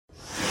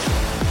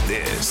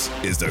This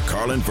is the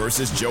Carlin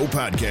versus Joe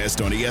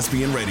podcast on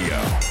ESPN Radio.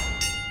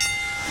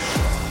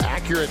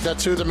 Accurate.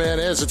 That's who the man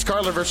is. It's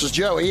Carlin versus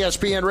Joe,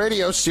 ESPN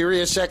Radio,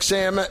 Sirius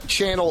XM,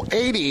 Channel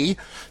 80.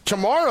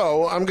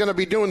 Tomorrow, I'm going to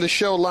be doing the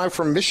show live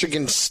from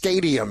Michigan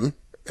Stadium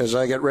as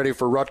I get ready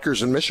for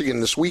Rutgers in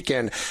Michigan this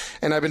weekend.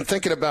 And I've been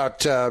thinking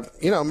about,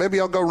 maybe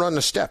I'll go run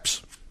the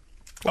steps.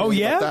 Oh,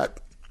 yeah? That?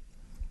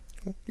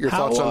 Your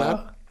thoughts on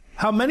that?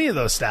 How many of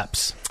those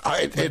steps?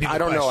 I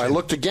don't know. I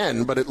looked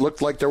again, but it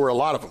looked like there were a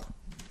lot of them.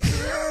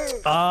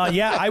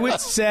 Yeah, I would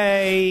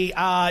say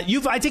I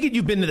take it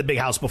you've been to the big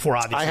house before,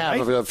 obviously. I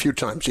have, right? a few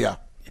times, yeah.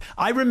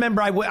 I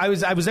remember I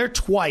was there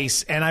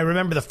twice, and I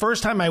remember the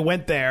first time I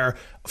went there,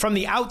 from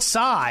the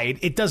outside,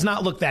 it does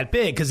not look that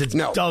big because it's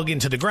dug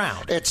into the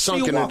ground. It's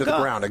sunken into the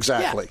ground,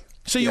 exactly. Yeah.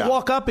 So you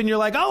walk up and you're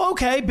like, oh,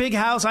 okay, big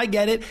house, I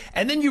get it.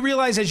 And then you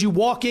realize as you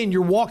walk in,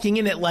 you're walking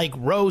in at like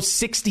row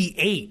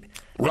 68.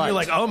 And you're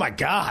like, oh, my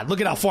God, look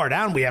at how far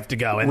down we have to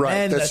go. And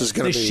then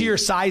the sheer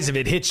size of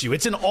it hits you.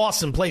 It's an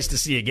awesome place to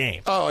see a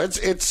game. Oh,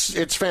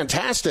 it's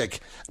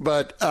fantastic.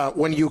 But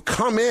when you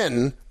come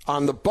in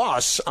on the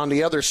bus on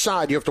the other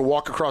side, you have to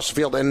walk across the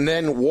field and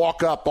then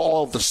walk up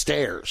all the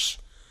stairs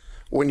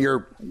when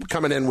you're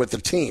coming in with the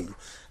team.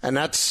 And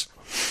that's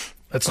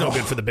no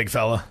good for the big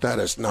fella. That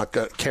is not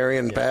good.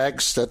 Carrying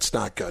bags, that's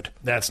not good.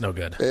 That's no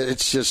good.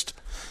 It's just...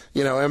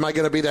 am I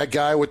going to be that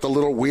guy with the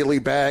little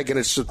wheelie bag and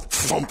it's just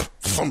thump,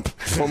 thump,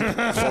 thump,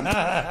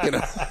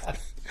 thump,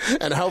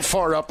 And how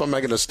far up am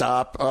I going to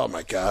stop? Oh,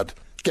 my God.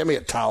 Give me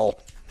a towel.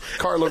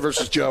 Carlin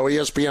versus Joe,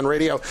 ESPN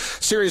Radio,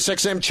 Sirius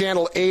XM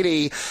Channel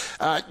 80.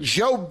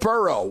 Joe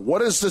Burrow,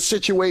 what is the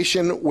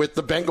situation with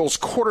the Bengals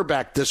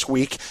quarterback this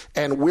week,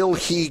 and will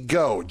he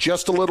go?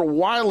 Just a little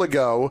while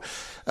ago,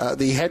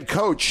 the head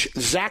coach,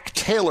 Zach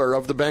Taylor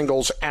of the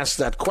Bengals, asked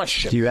that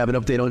question. Do you have an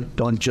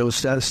update on Joe's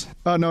status?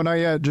 No, not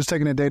yet. Just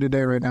taking it day to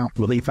day right now.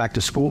 Will he back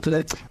to school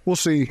today? We'll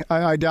see.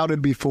 I doubt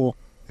it'd be full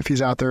if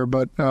he's out there,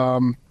 but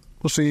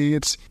we'll see.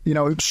 It's,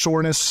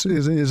 soreness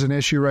is an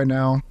issue right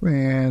now,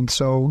 and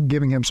so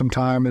giving him some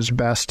time is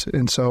best.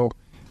 And so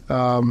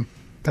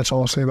that's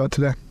all I'll say about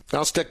today.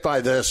 I'll stick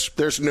by this.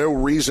 There's no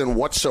reason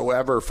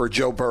whatsoever for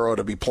Joe Burrow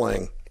to be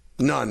playing.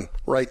 None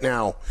right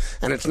now.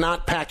 And it's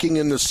not packing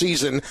in the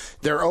season.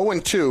 They're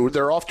 0-2.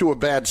 They're off to a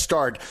bad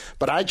start.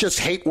 But I just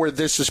hate where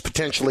this is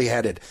potentially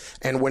headed.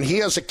 And when he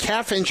has a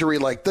calf injury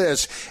like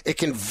this, it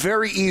can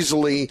very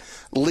easily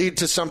lead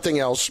to something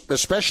else,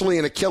 especially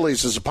an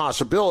Achilles as a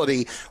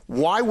possibility.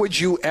 Why would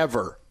you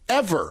ever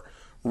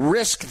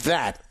risk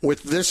that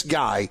with this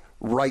guy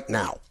right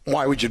now?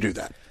 Why would you do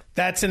that?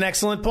 That's an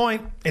excellent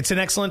point. It's an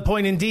excellent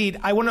point indeed.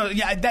 I want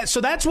to,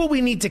 so that's what we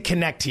need to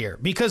connect here,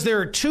 because there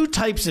are two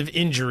types of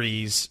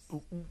injuries,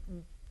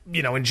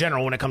 in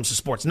general when it comes to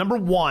sports. Number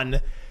one,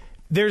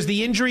 there's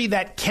the injury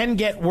that can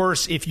get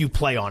worse if you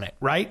play on it,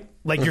 right?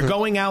 Like you're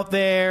going out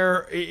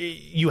there,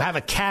 you have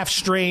a calf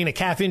strain, a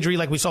calf injury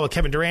like we saw with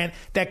Kevin Durant,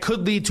 that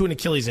could lead to an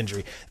Achilles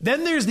injury.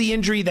 Then there's the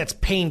injury that's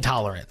pain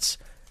tolerance.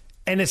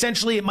 And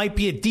essentially, it might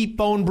be a deep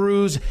bone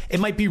bruise. It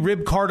might be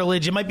rib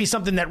cartilage. It might be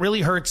something that really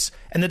hurts.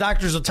 And the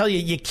doctors will tell you,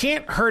 you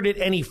can't hurt it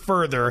any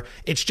further.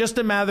 It's just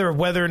a matter of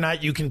whether or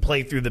not you can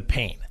play through the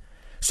pain.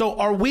 So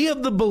are we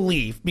of the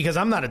belief, because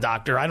I'm not a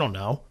doctor, I don't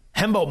know.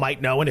 Hembo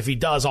might know, and if he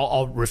does,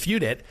 I'll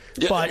refute it.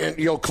 Yeah, but and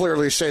you'll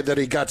clearly say that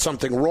he got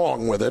something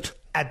wrong with it.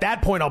 At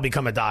that point, I'll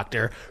become a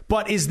doctor.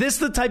 But is this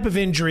the type of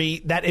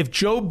injury that if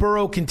Joe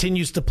Burrow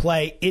continues to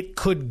play, it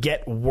could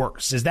get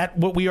worse? Is that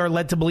what we are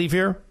led to believe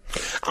here?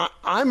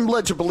 I'm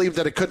led to believe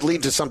that it could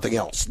lead to something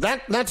else.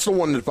 That's the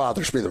one that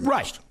bothers me the most.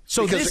 Right.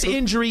 So this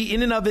injury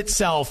in and of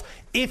itself,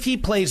 if he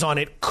plays on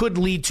it, could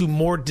lead to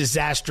more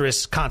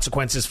disastrous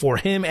consequences for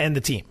him and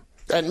the team.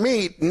 And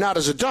me, not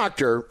as a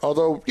doctor,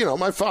 although,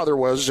 my father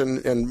was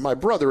and my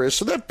brother is,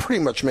 so that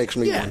pretty much makes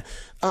me one.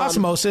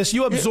 Osmosis.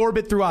 You absorb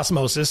it through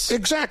osmosis.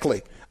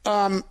 Exactly.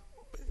 When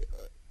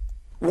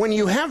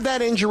you have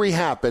that injury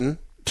happen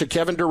to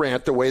Kevin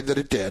Durant the way that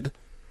it did,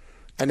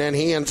 and then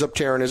he ends up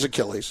tearing his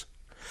Achilles,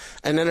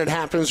 and then it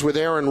happens with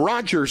Aaron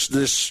Rodgers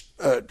this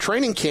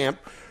training camp,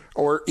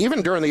 or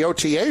even during the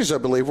OTAs, I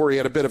believe, where he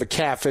had a bit of a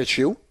calf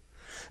issue,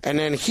 and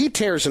then he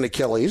tears an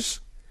Achilles.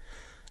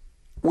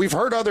 We've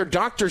heard other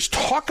doctors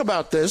talk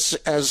about this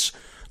as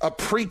a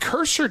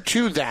precursor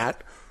to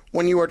that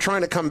when you are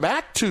trying to come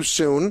back too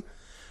soon.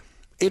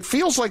 It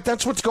feels like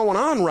that's what's going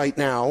on right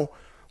now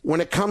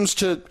when it comes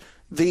to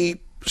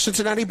the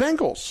Cincinnati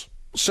Bengals.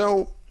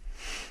 So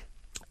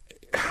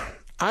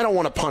I don't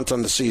want to punt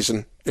on the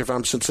season if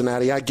I'm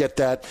Cincinnati. I get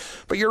that.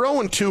 But you're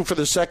 0-2 for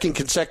the second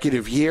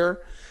consecutive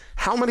year.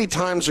 How many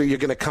times are you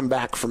going to come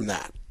back from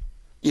that?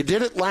 You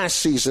did it last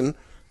season.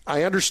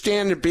 I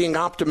understand it being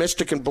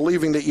optimistic and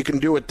believing that you can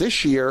do it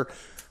this year,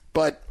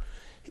 but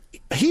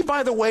he,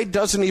 by the way,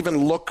 doesn't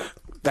even look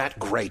that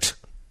great,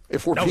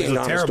 if we're being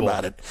honest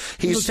about it.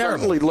 He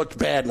certainly looked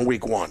bad in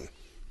week one.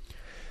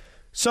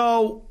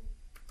 So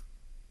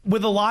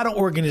with a lot of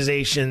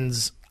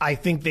organizations, I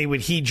think they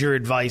would heed your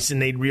advice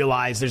and they'd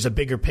realize there's a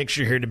bigger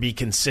picture here to be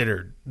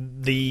considered.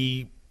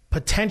 The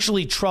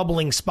potentially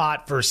troubling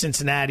spot for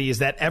Cincinnati is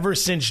that ever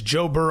since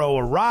Joe Burrow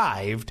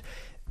arrived,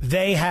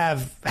 they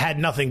have had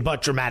nothing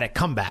but dramatic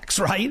comebacks,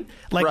 right?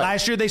 Like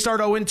last year, they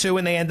started 0-2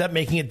 and they end up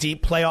making a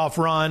deep playoff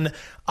run.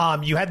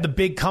 You had the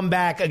big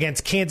comeback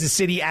against Kansas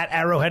City at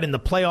Arrowhead in the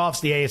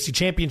playoffs, the AFC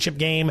Championship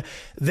game.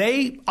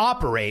 They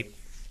operate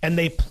and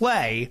they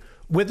play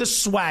with a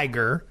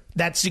swagger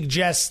that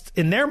suggests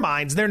in their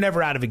minds they're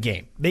never out of a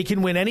game. They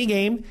can win any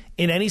game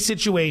in any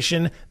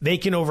situation. They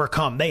can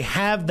overcome. They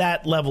have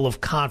that level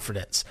of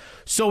confidence.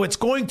 So it's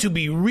going to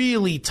be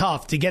really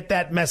tough to get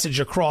that message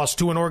across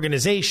to an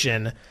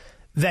organization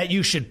that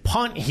you should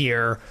punt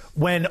here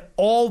when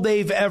all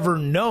they've ever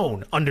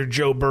known under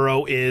Joe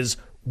Burrow is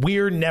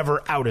we're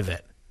never out of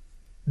it.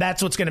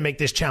 That's what's going to make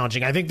this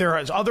challenging. I think there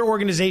are other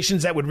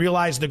organizations that would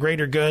realize the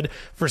greater good.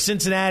 For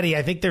Cincinnati,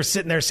 I think they're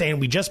sitting there saying,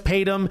 we just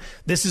paid them.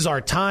 This is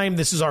our time.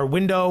 This is our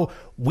window.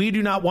 We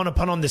do not want to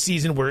punt on the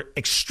season. We're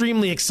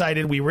extremely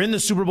excited. We were in the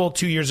Super Bowl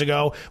 2 years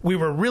ago. We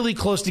were really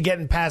close to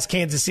getting past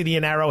Kansas City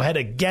and Arrowhead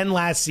again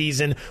last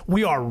season.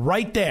 We are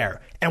right there,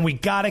 and we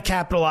got to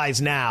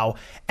capitalize now.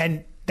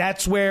 And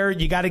that's where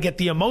you got to get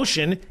the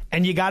emotion,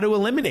 and you got to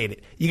eliminate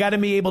it. You got to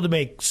be able to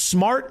make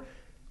smart,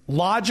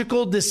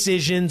 logical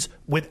decisions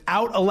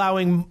without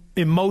allowing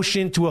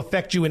emotion to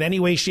affect you in any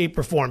way, shape,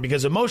 or form,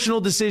 because emotional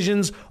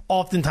decisions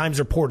oftentimes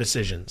are poor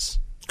decisions.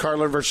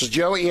 Carlin versus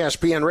Joe,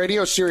 ESPN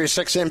Radio, Sirius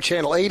XM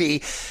Channel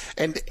 80.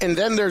 And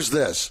then there's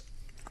this.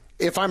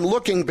 If I'm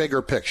looking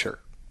bigger picture,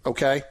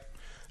 okay,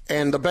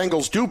 and the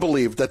Bengals do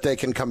believe that they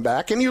can come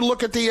back, and you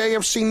look at the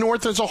AFC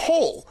North as a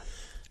whole,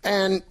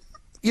 and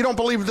you don't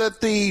believe that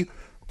the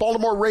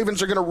Baltimore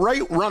Ravens are going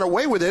to run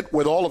away with it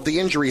with all of the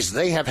injuries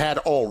they have had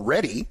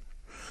already,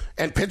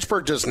 and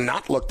Pittsburgh does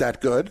not look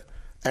that good,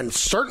 and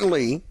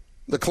certainly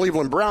the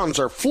Cleveland Browns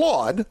are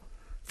flawed.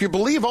 If you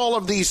believe all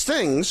of these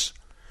things,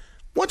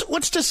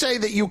 what's to say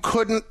that you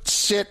couldn't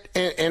sit,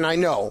 and I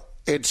know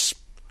it's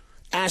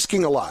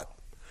asking a lot.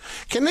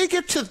 Can they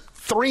get to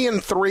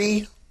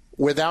 3-3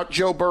 without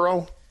Joe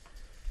Burrow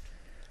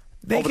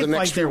over the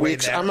next few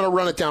weeks? I'm going to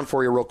run it down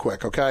for you real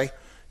quick, okay?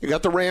 You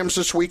got the Rams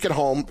this week at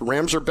home. The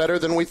Rams are better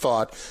than we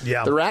thought.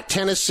 Yeah. They're at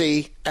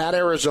Tennessee, at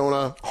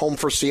Arizona, home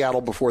for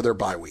Seattle before their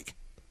bye week.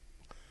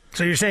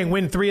 So you're saying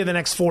win 3 of the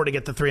next 4 to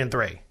get to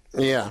 3-3?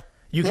 Yeah.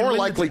 More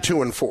likely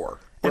 2 and 4.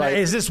 Right?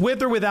 Is this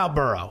with or without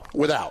Burrow?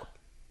 Without.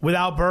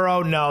 Without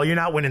Burrow, no, you're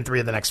not winning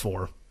 3 of the next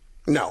 4.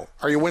 No.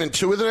 Are you winning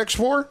 2 of the next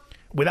 4?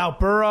 Without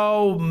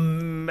Burrow,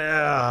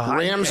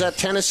 Rams at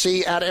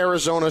Tennessee, at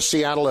Arizona,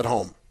 Seattle at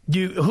home.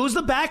 Who's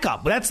the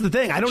backup? That's the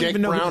thing. I don't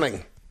even know.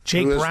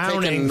 Jake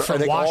Browning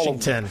from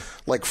Washington.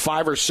 Like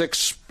 5 or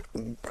 6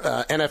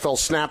 NFL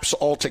snaps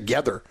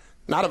altogether.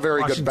 Not a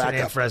very good backup.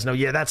 And Fresno.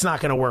 Yeah, that's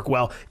not going to work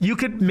well. You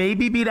could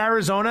maybe beat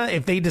Arizona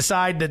if they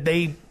decide that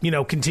they,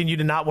 continue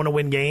to not want to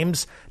win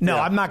games. No,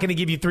 yeah. I'm not going to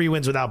give you 3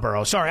 wins without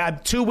Burrow. Sorry, I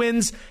have 2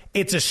 wins.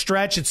 It's a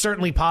stretch. It's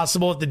certainly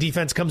possible if the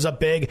defense comes up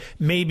big.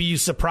 Maybe you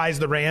surprise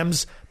the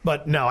Rams.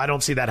 But no, I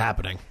don't see that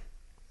happening.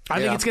 I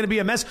think it's going to be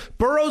a mess.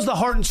 Burrow's the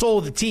heart and soul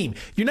of the team.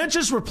 You're not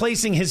just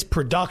replacing his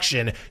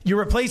production. You're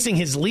replacing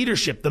his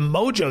leadership, the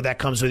mojo that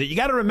comes with it. You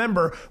got to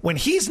remember, when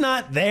he's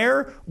not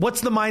there,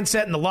 what's the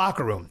mindset in the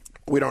locker room?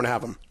 We don't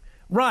have him.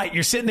 Right.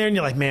 You're sitting there and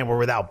you're like, man, we're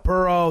without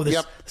Burrow.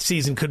 This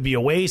season could be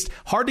a waste.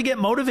 Hard to get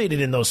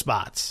motivated in those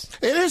spots.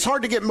 It is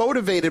hard to get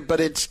motivated, but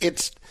it's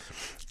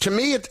to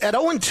me, at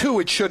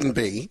 0-2, it shouldn't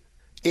be.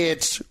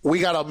 We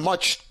got a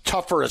much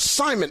tougher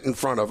assignment in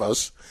front of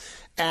us.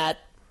 At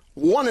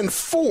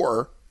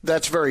 1-4,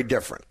 that's very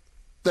different.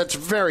 That's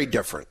very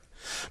different.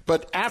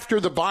 But after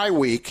the bye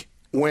week,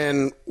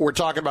 when we're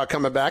talking about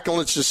coming back, and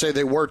let's just say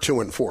they were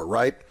 2-4,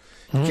 right?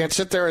 Mm-hmm. You can't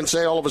sit there and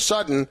say all of a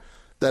sudden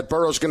that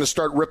Burrow's going to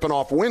start ripping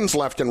off wins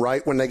left and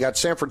right when they got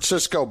San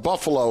Francisco,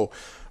 Buffalo,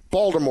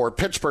 Baltimore,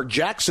 Pittsburgh,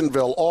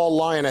 Jacksonville all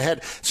lying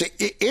ahead. So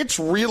it's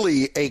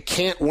really a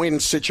can't-win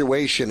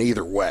situation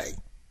either way.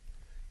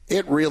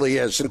 It really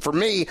is. And for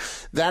me,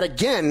 that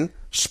again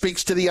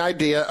speaks to the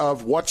idea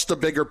of what's the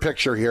bigger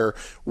picture here.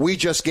 We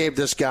just gave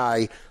this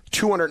guy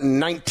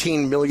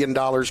 $219 million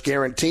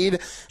guaranteed,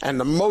 and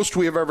the most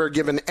we have ever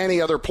given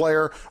any other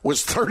player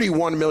was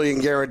 $31 million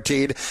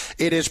guaranteed.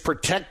 It is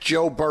protect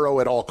Joe Burrow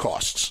at all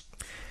costs.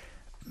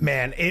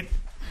 Man,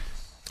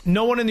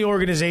 no one in the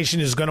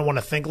organization is going to want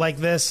to think like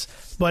this,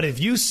 but if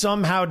you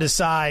somehow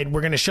decide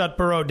we're going to shut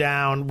Burrow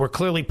down, we're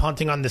clearly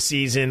punting on the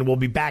season, we'll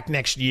be back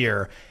next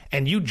year,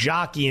 and you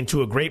jockey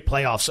into a great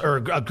playoffs or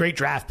a great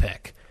draft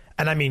pick,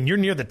 and I mean, you're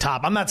near the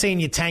top. I'm not saying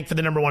you tank for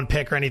the number 1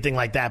 pick or anything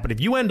like that, but if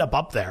you end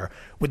up there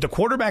with the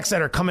quarterbacks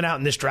that are coming out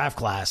in this draft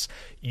class,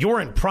 you're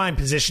in prime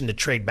position to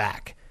trade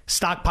back.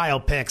 stockpile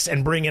picks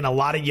and bring in a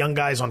lot of young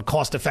guys on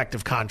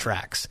cost-effective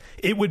contracts.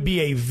 It would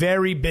be a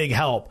very big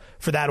help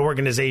for that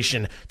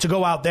organization to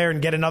go out there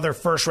and get another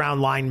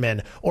first-round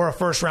lineman or a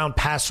first-round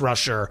pass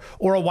rusher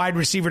or a wide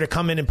receiver to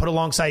come in and put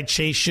alongside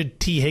Chase should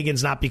T.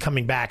 Higgins not be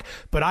coming back.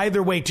 But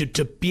either way,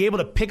 to be able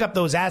to pick up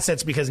those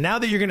assets, because now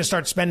that you're going to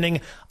start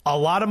spending a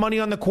lot of money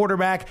on the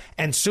quarterback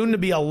and soon to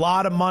be a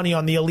lot of money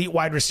on the elite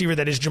wide receiver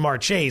that is Jamar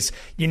Chase,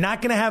 you're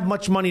not going to have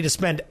much money to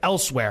spend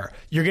elsewhere.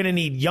 You're going to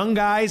need young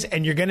guys,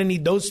 and you're going to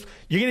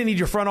need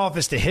your front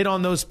office to hit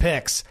on those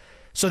picks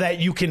so that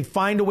you can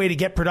find a way to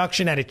get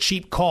production at a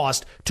cheap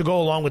cost to go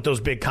along with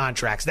those big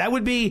contracts. That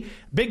would be,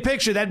 big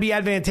picture, that'd be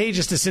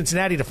advantageous to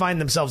Cincinnati to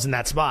find themselves in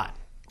that spot.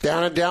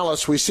 Down in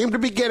Dallas, we seem to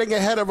be getting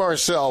ahead of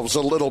ourselves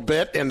a little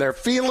bit, and they're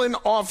feeling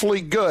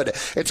awfully good.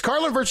 It's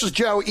Carlin versus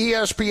Joe,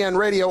 ESPN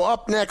Radio.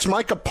 Up next,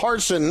 Micah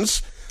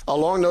Parsons,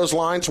 along those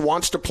lines,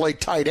 wants to play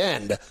tight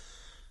end.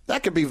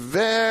 That could be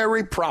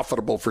very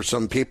profitable for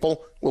some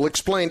people. We'll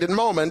explain in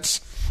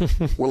moments.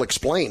 We'll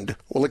explain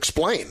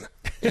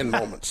in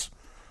moments.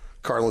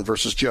 Carlin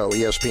versus Joe,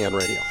 ESPN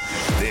Radio.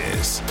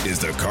 This is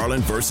the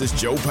Carlin versus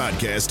Joe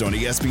podcast on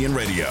ESPN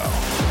Radio.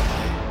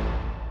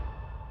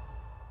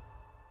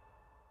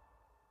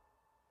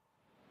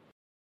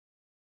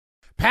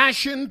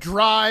 Passion,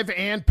 drive,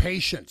 and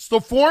patience. The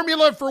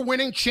formula for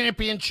winning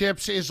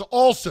championships is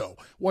also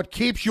what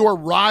keeps your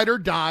ride or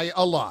die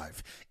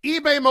alive.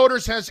 eBay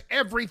Motors has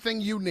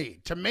everything you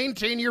need to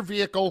maintain your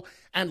vehicle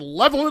and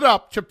level it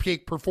up to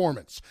peak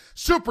performance.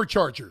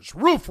 Superchargers,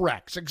 roof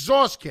racks,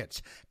 exhaust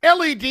kits,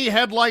 LED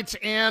headlights,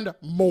 and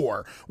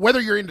more.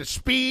 Whether you're into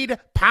speed,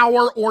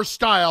 power, or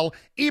style,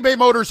 eBay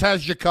Motors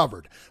has you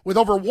covered. With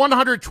over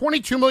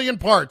 122 million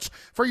parts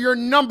for your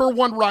number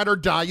one ride or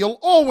die, you'll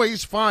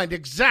always find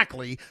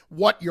exactly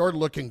what you're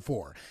looking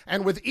for.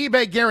 And with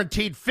eBay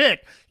Guaranteed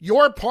Fit,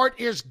 your part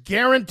is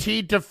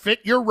guaranteed to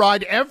fit your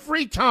ride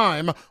every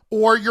time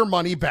or your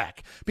money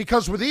back.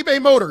 Because with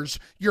eBay Motors,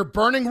 you're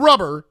burning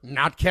rubber,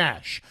 not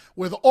cash.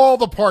 With all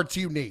the parts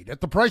you need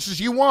at the prices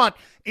you want,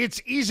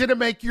 it's easy to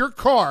make your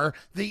car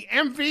the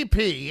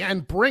MVP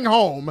and bring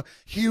home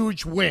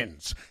huge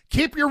wins.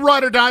 Keep your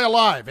ride or die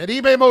alive at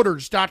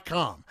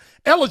ebaymotors.com.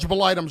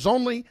 Eligible items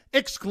only.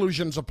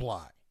 Exclusions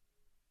apply.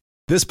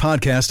 This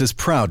podcast is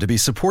proud to be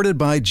supported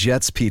by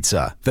Jets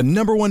Pizza, the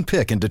 #1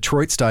 pick in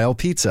Detroit-style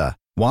pizza.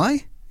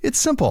 Why? It's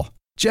simple.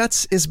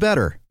 Jets is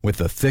better. With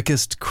the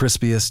thickest,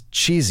 crispiest,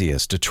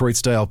 cheesiest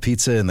Detroit-style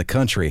pizza in the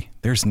country,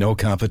 there's no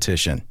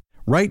competition.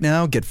 Right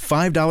now, get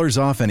 $5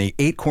 off any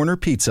 8-corner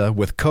pizza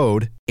with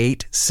code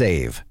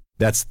 8SAVE.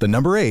 That's the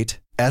number 8,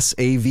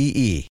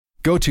 SAVE.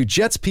 Go to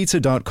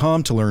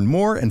jetspizza.com to learn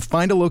more and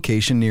find a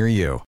location near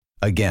you.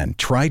 Again,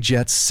 try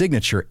Jet's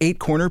signature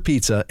 8-corner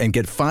pizza and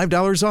get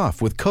 $5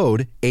 off with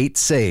code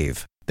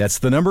 8SAVE. That's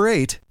the number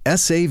 8,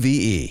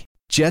 SAVE.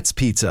 Jet's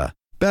Pizza.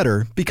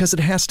 Better because it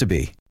has to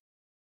be.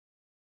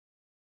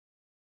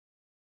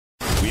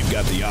 We've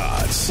got the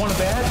odds. Want a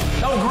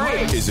bet? Oh,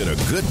 great. Is it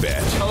a good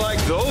bet? I like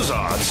those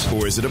odds.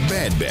 Or is it a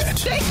bad bet?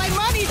 Take my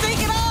money, take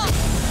it all.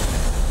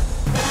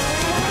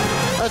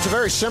 That's a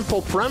very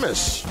simple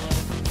premise.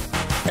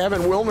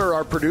 Evan Wilner,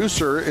 our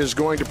producer, is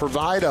going to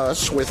provide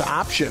us with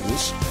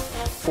options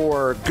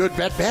for good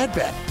bet, bad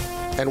bet.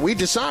 And we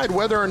decide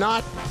whether or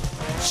not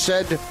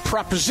said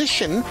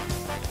proposition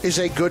is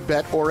a good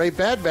bet or a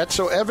bad bet.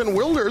 So, Evan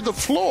Wilner, the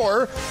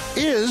floor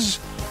is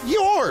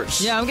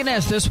yours. Yeah, I'm going to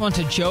ask this one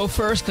to Joe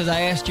first because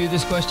I asked you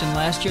this question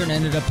last year and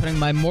ended up putting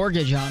my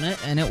mortgage on it,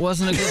 and it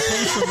wasn't a good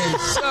thing for me.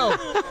 So,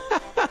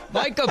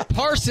 Micah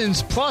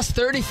Parsons plus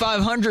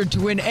 3,500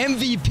 to win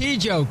MVP,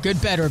 Joe.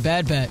 Good bet or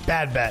bad bet?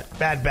 Bad bet.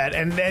 Bad bet.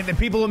 And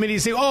people immediately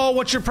say, oh,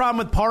 what's your problem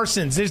with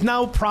Parsons? There's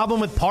no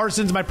problem with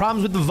Parsons. My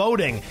problem's with the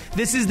voting.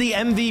 This is the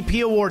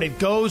MVP award. It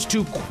goes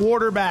to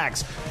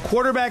quarterbacks.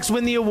 Quarterbacks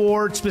win the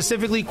award,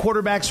 specifically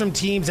quarterbacks from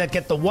teams that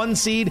get the 1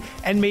 seed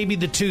and maybe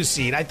the 2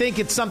 seed. I think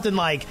it's something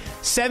like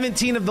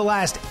 17 of the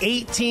last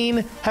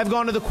 18 have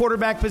gone to the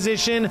quarterback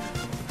position.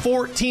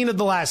 14 of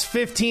the last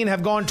 15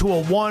 have gone to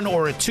a 1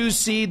 or a 2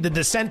 seed. The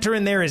dissenter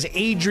in there is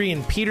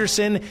Adrian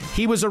Peterson.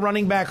 He was a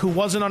running back who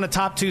wasn't on a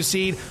top 2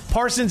 seed.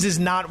 Parsons is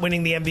not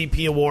winning the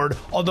MVP award,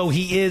 although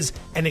he is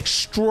an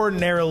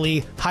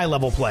extraordinarily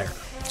high-level player.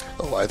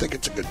 Oh, I think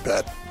it's a good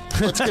bet.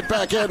 Let's get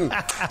back in.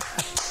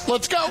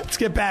 Let's go. Let's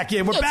get back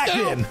in. We're back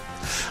in.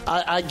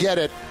 I get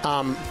it.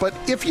 But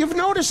if you've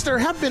noticed, there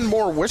have been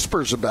more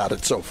whispers about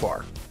it so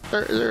far.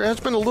 There has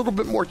been a little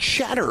bit more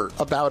chatter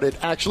about it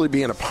actually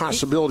being a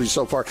possibility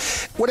so far.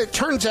 What it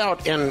turns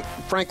out, and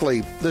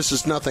frankly, this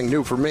is nothing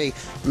new for me,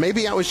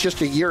 maybe I was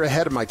just a year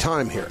ahead of my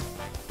time here,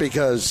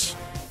 because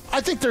I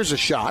think there's a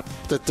shot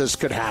that this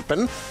could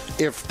happen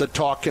if the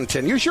talk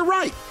continues. You're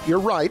right.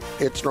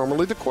 It's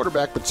normally the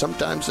quarterback, but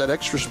sometimes that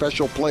extra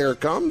special player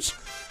comes,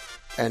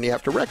 and you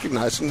have to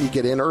recognize and you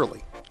get in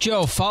early.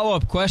 Joe,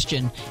 follow-up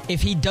question.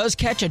 If he does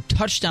catch a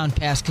touchdown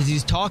pass, because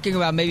he's talking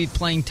about maybe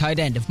playing tight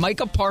end, if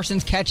Micah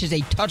Parsons catches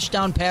a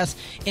touchdown pass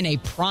in a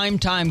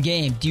primetime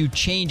game, do you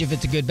change if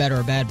it's a good bet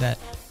or a bad bet?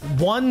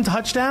 1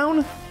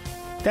 touchdown?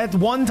 That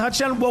one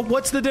touchdown, well,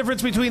 what's the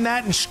difference between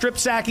that and strip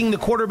sacking the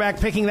quarterback,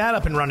 picking that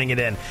up and running it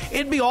in?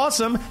 It'd be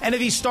awesome. And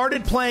if he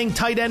started playing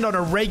tight end on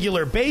a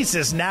regular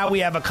basis, now we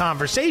have a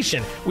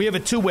conversation. We have a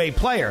two-way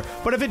player.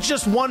 But if it's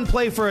just one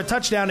play for a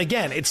touchdown,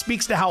 again, it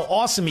speaks to how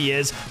awesome he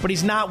is, but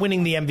he's not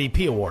winning the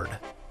MVP award.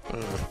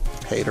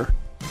 Hater.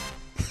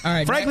 All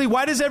right, frankly,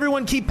 why does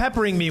everyone keep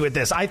peppering me with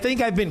this? I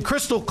think I've been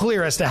crystal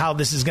clear as to how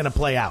this is going to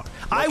play out.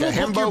 I will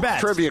book your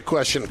bets. Trivia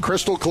question,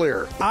 crystal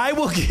clear. I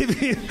will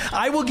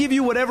give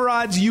you whatever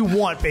odds you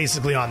want,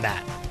 basically, on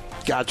that.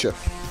 Gotcha.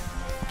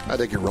 I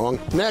think you're wrong.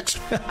 Next.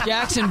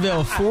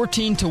 Jacksonville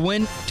 14 to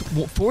 1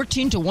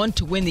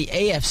 to win the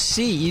AFC.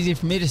 Easy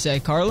for me to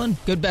say. Carlin,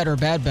 good bet or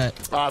bad bet?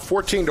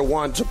 14 to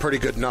 1 is a pretty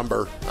good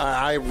number.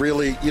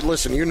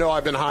 Listen, you know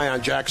I've been high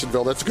on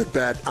Jacksonville. That's a good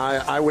bet.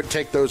 I would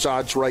take those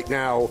odds right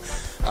now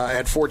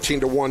at 14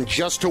 to 1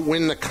 just to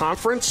win the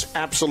conference.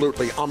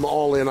 Absolutely. I'm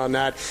all in on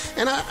that.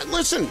 And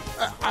listen,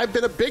 I've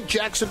been a big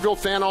Jacksonville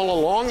fan all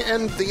along,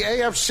 and the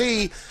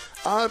AFC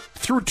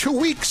through 2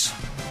 weeks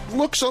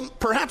looks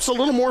perhaps a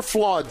little more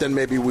flawed than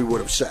maybe we would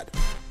have said.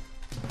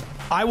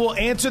 I will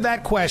answer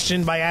that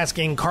question by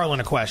asking Carlin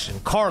a question.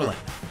 Carlin,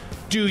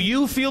 do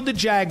you feel the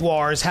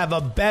Jaguars have a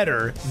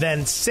better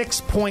than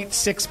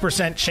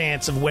 6.6%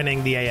 chance of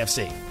winning the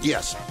AFC?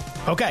 Yes.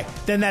 Okay,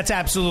 then that's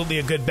absolutely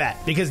a good bet,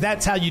 because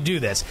that's how you do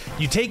this.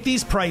 You take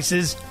these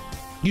prices,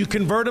 you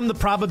convert them to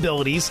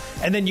probabilities,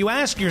 and then you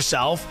ask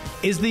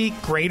yourself, is the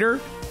greater,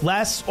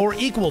 less, or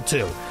equal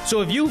to?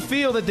 So if you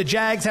feel that the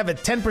Jags have a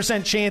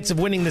 10% chance of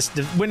winning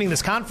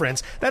this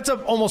conference, that's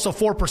almost a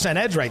 4%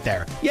 edge right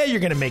there. Yeah, you're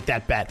going to make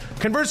that bet.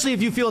 Conversely,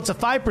 if you feel it's a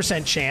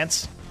 5%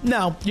 chance,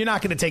 no, you're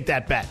not going to take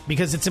that bet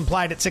because it's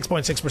implied at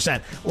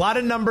 6.6%. A lot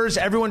of numbers.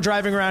 Everyone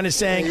driving around is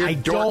saying, I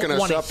don't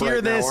want to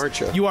hear this. Now, aren't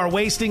you? You are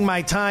wasting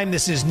my time.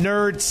 This is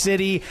nerd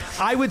city.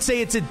 I would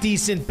say it's a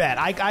decent bet.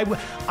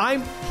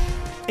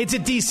 It's a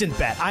decent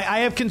bet. I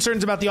have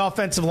concerns about the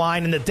offensive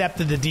line and the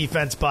depth of the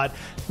defense, but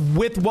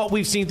with what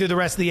we've seen through the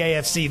rest of the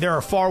AFC, there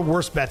are far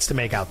worse bets to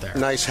make out there.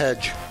 Nice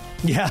hedge.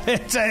 Yeah,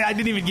 I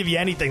didn't even give you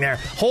anything there.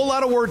 Whole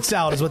lot of word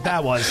salad is what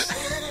that was.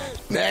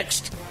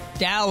 Next.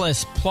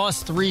 Dallas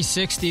plus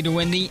 360 to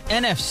win the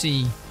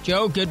NFC.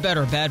 Joe, good bet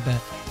or bad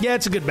bet? Yeah,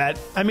 it's a good bet.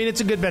 I mean,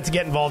 it's a good bet to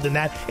get involved in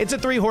that. It's a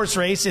 3-horse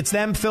race. It's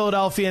them,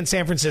 Philadelphia, and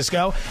San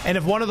Francisco. And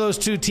if one of those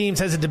two teams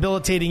has a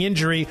debilitating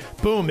injury,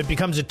 boom, it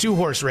becomes a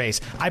 2-horse race.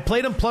 I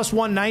played them plus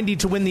 190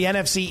 to win the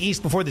NFC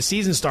East before the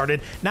season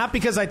started, not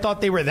because I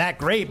thought they were that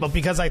great, but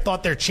because I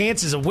thought their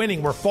chances of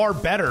winning were far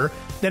better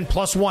than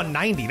plus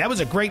 190. That was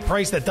a great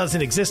price that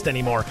doesn't exist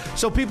anymore.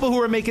 So people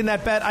who are making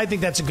that bet, I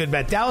think that's a good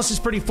bet. Dallas is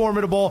pretty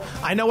formidable.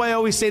 I know I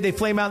always say they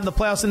flame out in the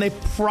playoffs, and they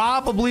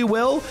probably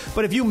will,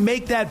 but if you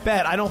make that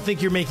bet, I don't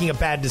think you're making a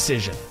bad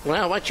decision.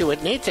 Well, what you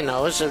would need to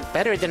know is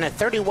better than a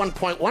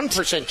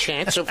 31.1%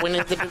 chance of winning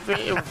the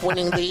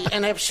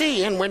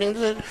NFC and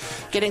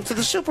getting to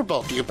the Super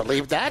Bowl. Do you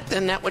believe that?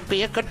 Then that would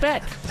be a good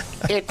bet.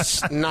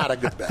 It's not a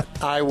good bet.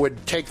 I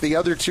would take the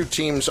other two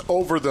teams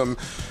over them,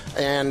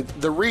 and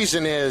the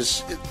reason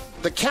is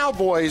the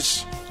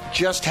Cowboys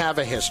just have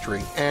a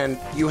history, and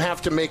you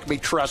have to make me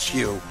trust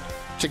you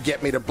to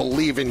get me to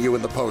believe in you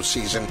in the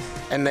postseason,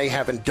 and they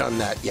haven't done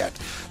that yet.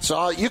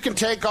 So you can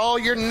take all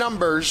your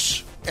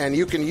numbers and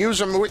you can use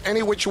them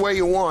any which way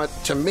you want.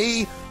 To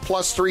me,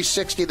 plus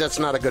 360, that's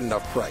not a good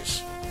enough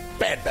price.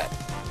 Bad bet.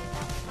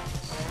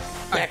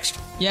 Next.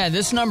 Yeah,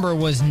 this number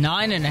was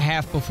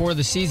 9.5 before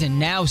the season.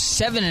 Now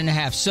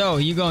 7.5. So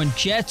you going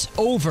Jets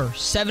over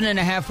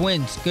 7.5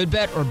 wins. Good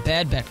bet or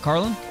bad bet,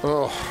 Carlin?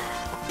 Oh,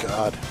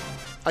 God.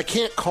 I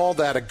can't call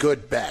that a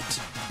good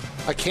bet.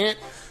 I can't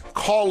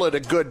call it a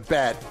good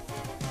bet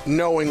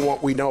knowing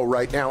what we know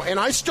right now. And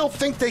I still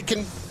think they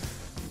can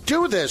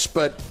do this,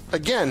 but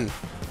again,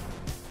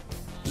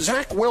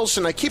 Zach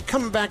Wilson, I keep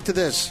coming back to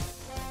this.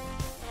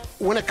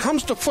 When it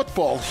comes to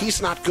football,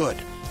 he's not good.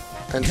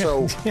 And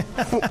so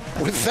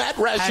with that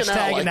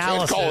rationale, I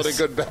can't call it a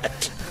good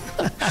bet.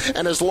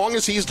 And as long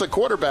as he's the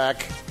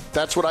quarterback,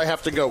 that's what I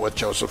have to go with,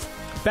 Joseph.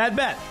 Bad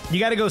bet. You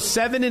got to go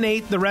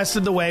 7-8 the rest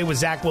of the way with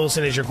Zach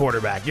Wilson as your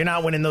quarterback. You're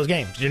not winning those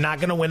games. You're not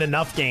going to win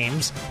enough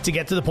games to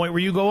get to the point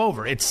where you go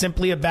over. It's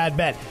simply a bad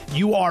bet.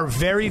 You are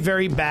very,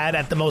 very bad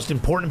at the most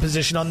important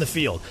position on the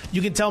field.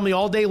 You can tell me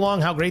all day long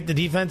how great the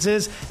defense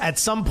is. At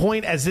some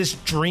point, as this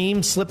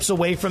dream slips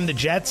away from the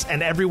Jets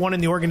and everyone in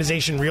the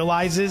organization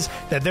realizes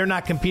that they're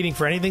not competing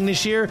for anything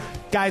this year,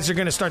 guys are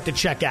going to start to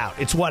check out.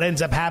 It's what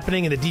ends up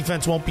happening, and the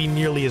defense won't be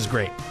nearly as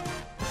great.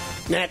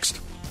 Next.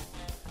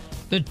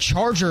 The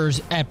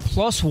Chargers at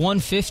plus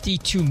 150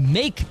 to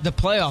make the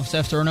playoffs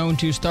after an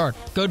 0-2 start.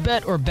 Good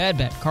bet or bad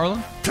bet, Carlin?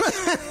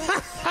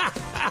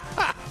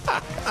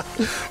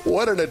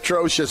 What an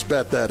atrocious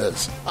bet that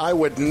is. I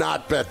would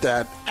not bet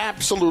that.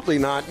 Absolutely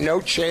not.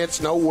 No chance,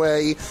 no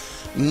way,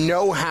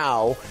 no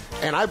how.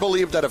 And I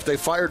believe that if they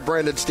fired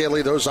Brandon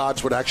Staley, those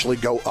odds would actually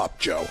go up,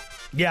 Joe.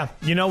 Yeah,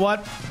 you know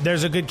what?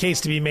 There's a good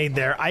case to be made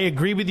there. I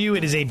agree with you.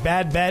 It is a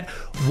bad bet.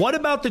 What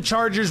about the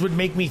Chargers would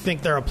make me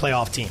think they're a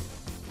playoff team?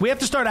 We have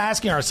to start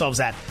asking ourselves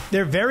that.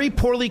 They're very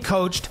poorly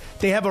coached.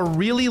 They have a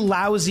really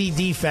lousy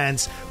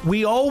defense.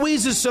 We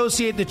always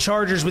associate the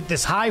Chargers with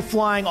this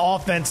high-flying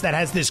offense that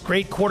has this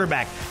great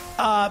quarterback.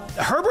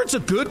 Herbert's a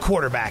good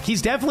quarterback.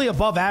 He's definitely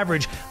above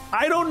average.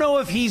 I don't know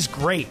if he's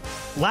great.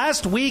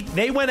 Last week,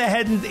 they went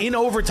ahead in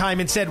overtime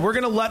and said, we're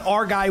going to let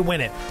our guy win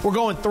it. We're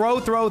going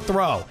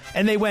throw.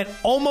 And they went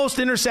almost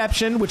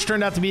interception, which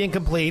turned out to be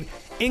incomplete.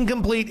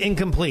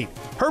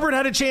 Herbert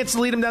had a chance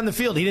to lead him down the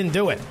field. He didn't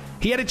do it.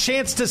 He had a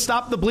chance to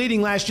stop the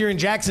bleeding last year in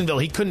Jacksonville.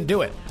 He couldn't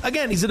do it.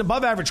 Again, he's an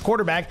above-average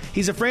quarterback.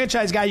 He's a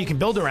franchise guy you can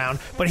build around,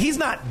 but he's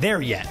not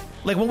there yet.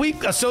 Like, when we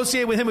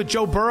associate with him with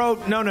Joe Burrow,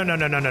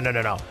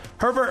 no.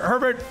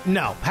 Herbert,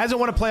 no. Hasn't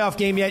won a playoff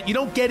game yet. You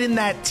don't get in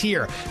that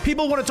tier.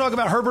 People want to talk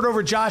about Herbert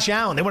over Josh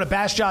Allen. They want to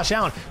bash Josh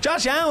Allen.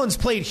 Josh Allen's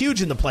played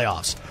huge in the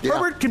playoffs. Yeah.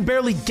 Herbert can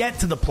barely get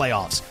to the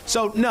playoffs.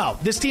 So, no,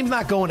 this team's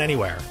not going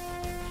anywhere.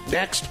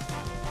 Next.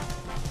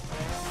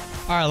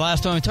 All right,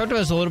 last one. We talked about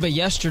this a little bit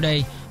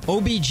yesterday.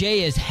 OBJ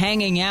is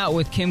hanging out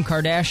with Kim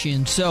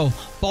Kardashian. So,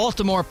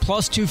 Baltimore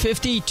plus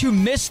 250 to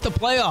miss the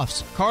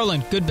playoffs.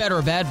 Carlin, good bet or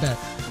a bad bet?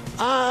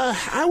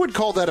 I would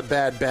call that a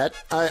bad bet.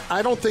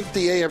 I don't think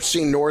the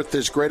AFC North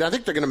is great. I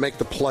think they're going to make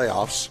the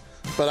playoffs,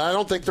 but I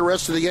don't think the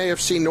rest of the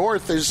AFC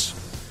North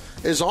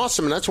is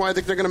awesome, and that's why I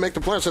think they're going to make the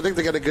playoffs. I think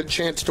they got a good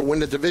chance to win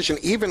the division,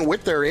 even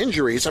with their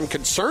injuries. I'm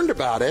concerned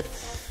about it,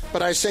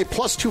 but I say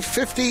plus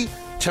 250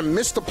 to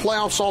miss the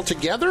playoffs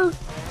altogether?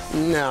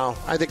 No,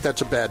 I think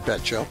that's a bad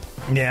bet, Joe.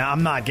 Yeah,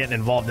 I'm not getting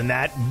involved in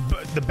that.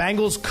 The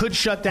Bengals could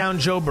shut down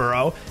Joe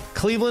Burrow.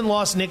 Cleveland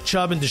lost Nick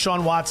Chubb, and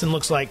Deshaun Watson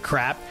looks like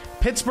crap.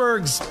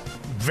 Pittsburgh's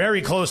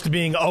very close to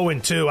being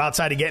 0-2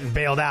 outside of getting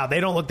bailed out. They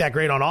don't look that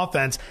great on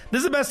offense. This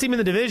is the best team in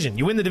the division.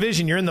 You win the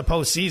division, you're in the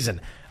postseason.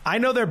 I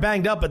know they're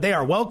banged up, but they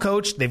are well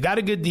coached. They've got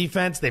a good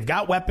defense. They've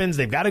got weapons.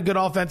 They've got a good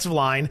offensive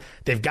line.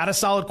 They've got a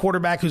solid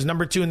quarterback who's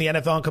number 2 in the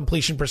NFL in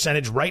completion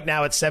percentage right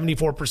now at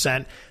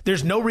 74%.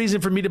 There's no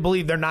reason for me to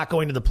believe they're not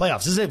going to the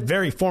playoffs. This is a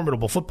very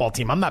formidable football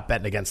team. I'm not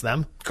betting against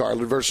them.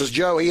 Carlin versus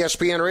Joe,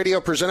 ESPN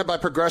Radio, presented by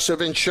Progressive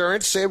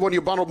Insurance. Save when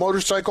you bundle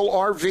motorcycle,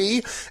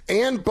 RV,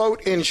 and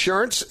boat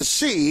insurance.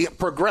 See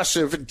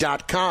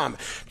Progressive.com.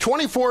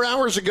 24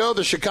 hours ago,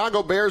 the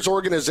Chicago Bears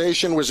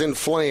organization was in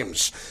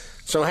flames.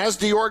 So has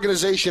the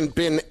organization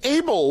been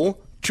able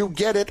to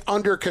get it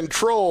under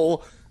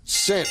control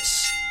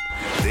since?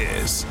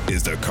 This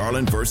is the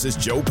Carlin versus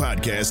Joe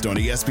podcast on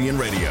ESPN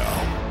Radio.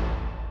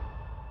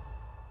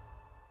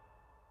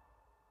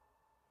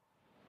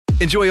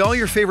 Enjoy all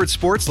your favorite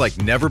sports like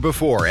never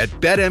before at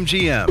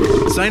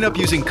BetMGM. Sign up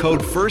using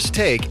code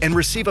FIRSTTAKE and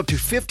receive up to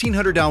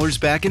 $1,500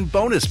 back in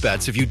bonus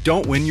bets if you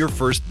don't win your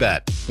first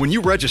bet. When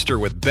you register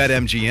with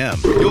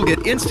BetMGM, you'll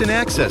get instant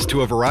access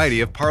to a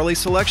variety of parlay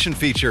selection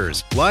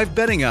features, live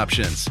betting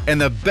options, and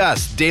the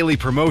best daily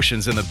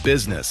promotions in the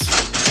business.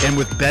 And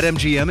with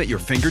BetMGM at your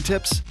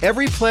fingertips,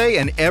 every play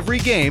and every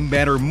game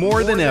matter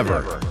more than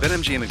ever.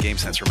 BetMGM and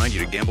GameSense remind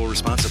you to gamble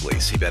responsibly.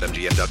 See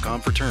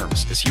BetMGM.com for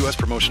terms. This U.S.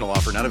 promotional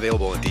offer not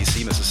available in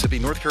D.C., Mississippi,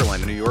 North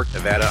Carolina, New York,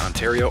 Nevada,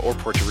 Ontario, or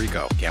Puerto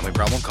Rico. Gambling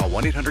problem? Call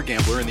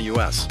 1-800-GAMBLER in the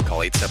U.S. Call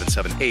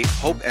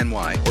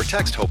 877-8-HOPE-NY or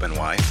text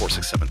HOPE-NY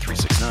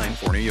 467-369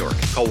 for New York.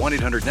 Call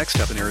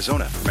 1-800-NEXT-STEP in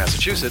Arizona. For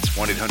Massachusetts,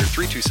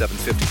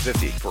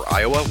 1-800-327-5050. For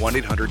Iowa,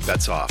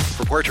 1-800-BETS-OFF.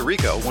 For Puerto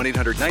Rico,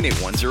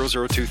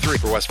 1-800-981-0023.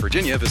 For West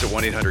Virginia, visit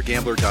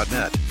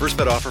 1-800-GAMBLER.net. First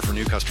bet offer for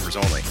new customers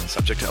only.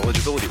 Subject to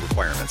eligibility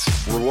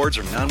requirements. Rewards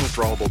are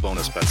non-withdrawable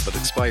bonus bets that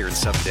expire in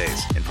 7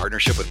 days. In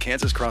partnership with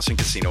Kansas Crossing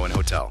Casino and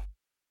Hotel.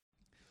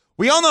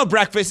 We all know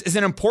breakfast is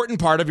an important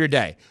part of your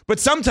day, but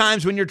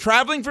sometimes when you're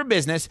traveling for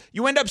business,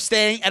 you end up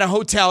staying at a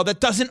hotel that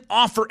doesn't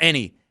offer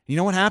any. You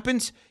know what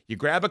happens? You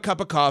grab a cup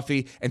of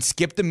coffee and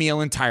skip the meal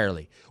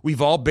entirely.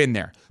 We've all been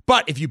there.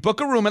 But if you book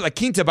a room at La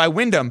Quinta by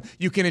Wyndham,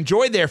 you can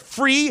enjoy their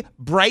free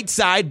Bright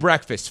Side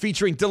breakfast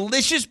featuring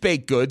delicious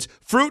baked goods,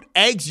 fruit,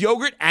 eggs,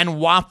 yogurt, and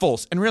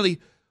waffles. And really,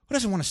 who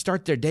doesn't want to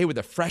start their day with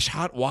a fresh,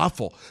 hot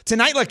waffle?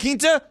 Tonight, La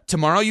Quinta,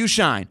 tomorrow you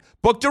shine.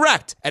 Book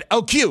direct at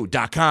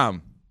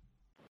LQ.com.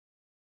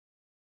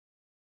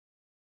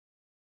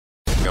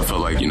 I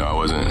felt like, I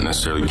wasn't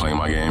necessarily playing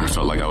my game. I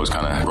felt like I was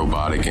kind of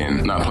robotic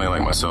and not playing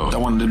like myself. I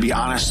wanted to be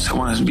honest. I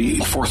wanted to be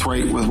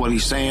forthright with what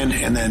he's saying.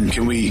 And then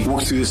can we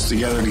work through this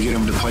together to get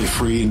him to play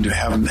free and to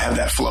have him have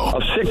that flow?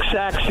 Of 6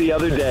 sacks the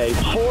other day,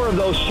 4 of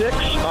those 6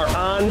 are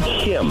on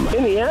him.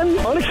 In the end,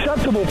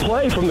 unacceptable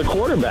play from the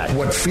quarterback.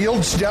 What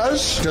Fields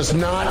does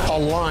not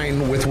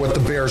align with what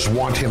the Bears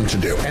want him to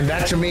do. And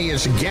that to me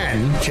is,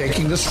 again,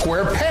 taking the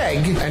square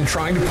peg and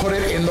trying to put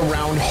it in the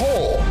round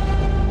hole.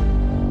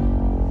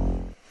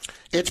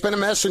 It's been a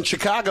mess in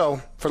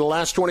Chicago for the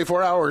last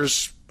 24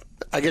 hours.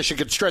 I guess you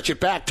could stretch it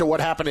back to what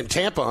happened in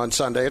Tampa on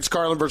Sunday. It's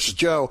Carlin versus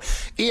Joe.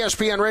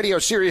 ESPN Radio,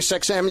 Sirius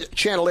XM,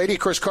 Channel 80.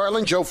 Chris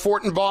Carlin, Joe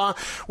Fortenbaugh.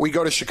 We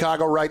go to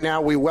Chicago right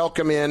now. We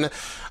welcome in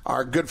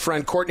our good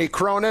friend Courtney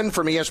Cronin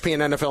from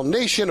ESPN NFL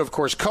Nation, of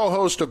course,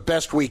 co-host of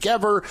Best Week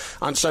Ever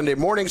on Sunday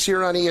mornings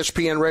here on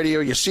ESPN Radio.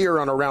 You see her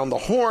on Around the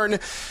Horn.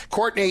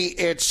 Courtney,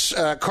 it's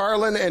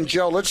Carlin and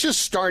Joe. Let's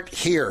just start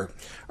here.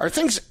 Are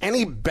things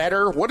any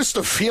better? What is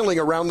the feeling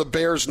around the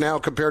Bears now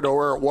compared to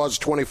where it was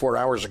 24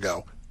 hours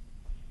ago?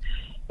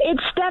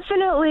 It's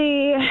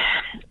definitely,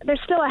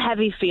 there's still a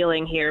heavy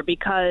feeling here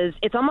because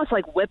it's almost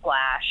like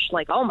whiplash.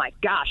 Like, oh my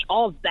gosh,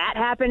 all that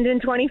happened in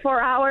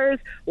 24 hours.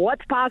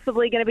 What's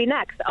possibly going to be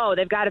next? Oh,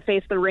 they've got to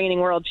face the reigning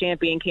world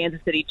champion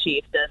Kansas City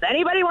Chiefs. Does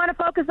anybody want to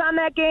focus on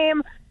that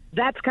game?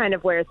 That's kind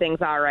of where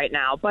things are right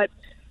now. But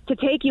to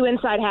take you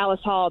inside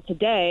Hallis Hall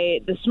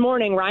today, this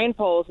morning, Ryan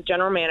Poles, the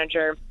general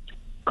manager,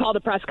 called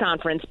a press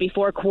conference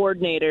before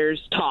coordinators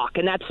talk.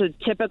 And that's a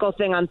typical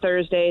thing on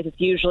Thursdays.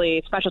 It's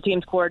usually special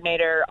teams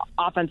coordinator,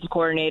 offensive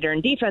coordinator,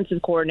 and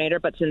defensive coordinator.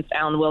 But since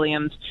Alan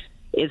Williams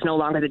is no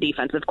longer the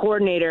defensive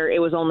coordinator, it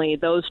was only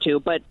those two.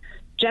 But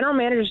general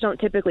managers don't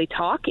typically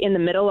talk in the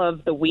middle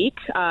of the week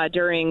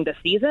during the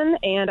season.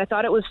 And I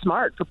thought it was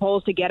smart for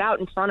Poles to get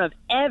out in front of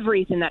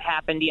everything that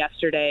happened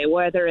yesterday,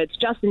 whether it's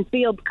Justin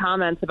Fields'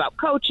 comments about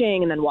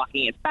coaching and then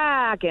walking it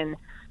back and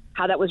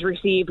how that was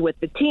received with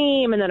the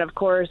team. And then, of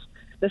course,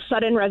 the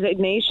sudden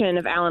resignation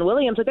of Alan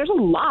Williams. Like, there's a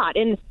lot.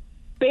 And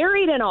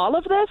buried in all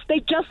of this, they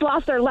just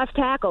lost their left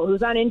tackle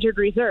who's on injured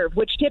reserve,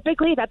 which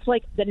typically that's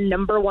like the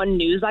number one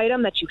news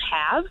item that you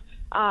have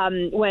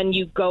when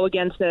you go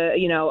against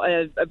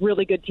a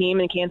really good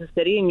team in Kansas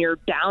City and you're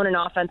down an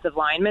offensive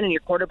lineman and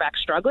your quarterback's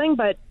struggling.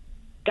 But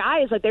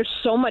guys, like, there's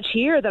so much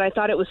here that I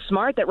thought it was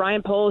smart that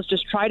Ryan Poles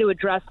just try to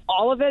address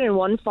all of it in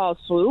one fall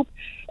swoop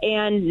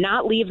and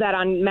not leave that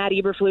on Matt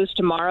Eberflus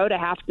tomorrow to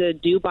have to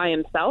do by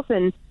himself,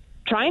 and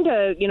trying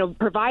to,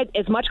 provide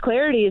as much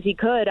clarity as he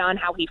could on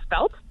how he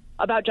felt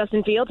about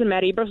Justin Fields and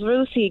Matt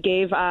Eberflus. He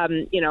gave, a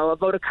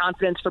vote of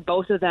confidence for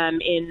both of them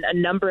in a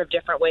number of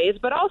different ways.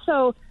 But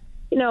also,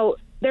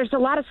 there's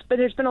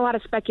been a lot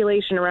of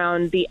speculation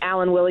around the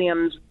Alan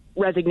Williams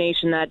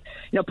resignation that,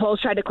 Poles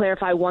tried to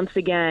clarify once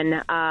again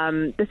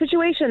the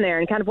situation there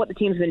and kind of what the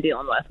team's been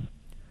dealing with.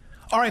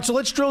 All right, so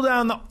let's drill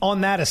down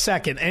on that a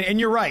second. And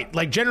you're right.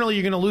 Like, generally,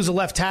 you're going to lose a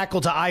left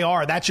tackle to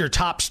IR. That's your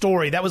top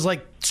story. That was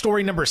like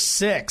story number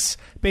 6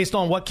 based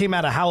on what came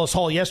out of Hallis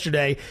Hall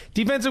yesterday.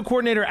 Defensive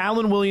coordinator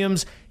Alan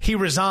Williams, he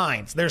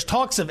resigns. There's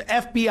talks of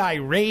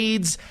FBI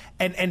raids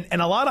and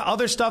a lot of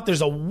other stuff.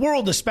 There's a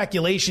world of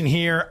speculation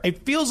here.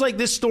 It feels like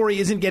this story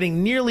isn't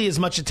getting nearly as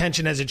much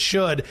attention as it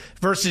should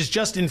versus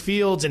Justin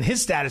Fields and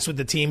his status with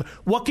the team.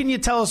 What can you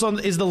tell us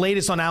is the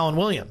latest on Alan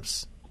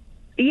Williams?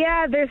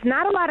 Yeah, there's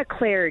not a lot of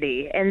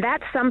clarity, and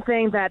that's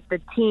something that the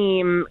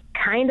team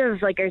kind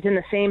of like is in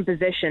the same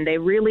position. They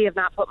really have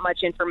not put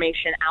much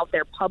information out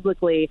there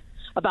publicly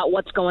about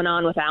what's going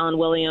on with Alan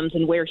Williams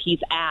and where he's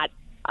at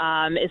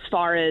as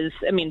far as,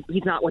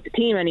 he's not with the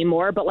team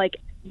anymore, but like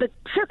the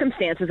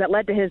circumstances that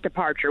led to his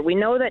departure. We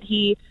know that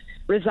he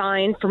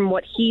resigned from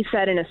what he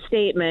said in a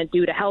statement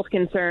due to health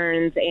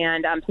concerns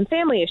and some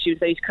family issues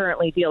that he's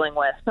currently dealing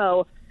with.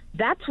 So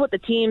that's what the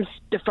team's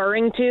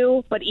deferring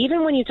to. But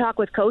even when you talk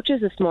with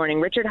coaches this morning,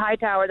 Richard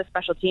Hightower, the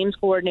special teams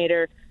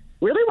coordinator,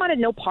 really wanted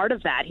no part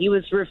of that. He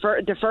was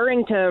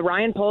deferring to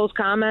Ryan Poles'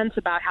 comments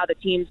about how the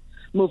team's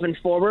moving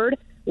forward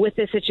with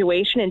this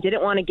situation and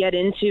didn't want to get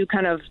into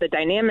kind of the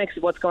dynamics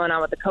of what's going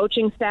on with the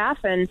coaching staff.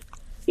 And,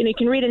 you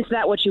can read into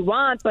that what you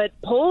want, but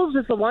Poles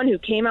is the one who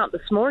came out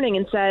this morning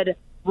and said,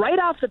 right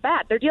off the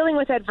bat, they're dealing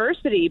with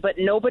adversity, but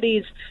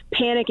nobody's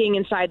panicking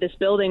inside this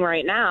building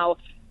right now.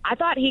 I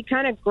thought he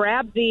kind of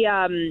grabbed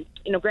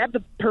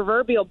the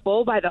proverbial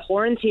bull by the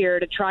horns here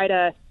to try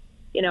to,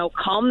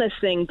 calm this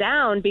thing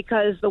down,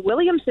 because the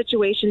Williams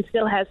situation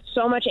still has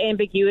so much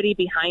ambiguity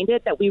behind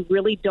it that we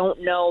really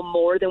don't know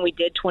more than we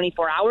did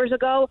 24 hours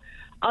ago,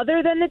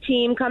 other than the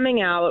team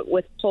coming out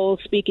with Poles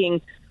speaking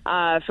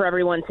for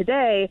everyone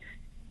today,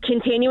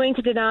 continuing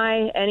to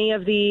deny any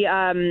of the,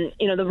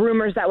 the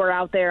rumors that were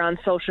out there on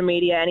social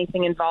media,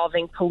 anything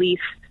involving police,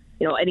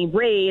 any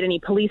raid, any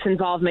police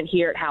involvement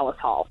here at Hallis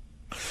Hall.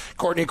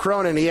 Courtney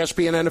Cronin,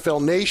 ESPN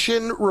NFL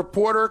Nation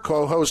reporter,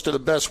 co-host of the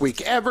Best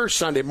Week Ever,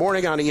 Sunday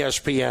morning on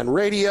ESPN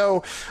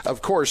Radio.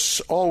 Of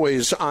course,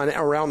 always on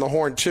Around the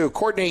Horn, too.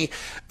 Courtney,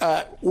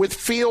 with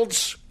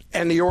Fields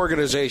and the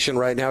organization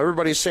right now,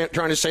 everybody's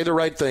trying to say the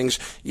right things.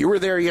 You were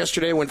there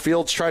yesterday when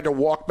Fields tried to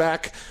walk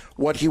back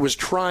what he was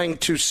trying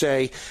to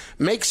say.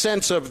 Make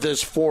sense of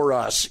this for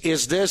us.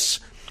 Is this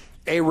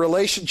a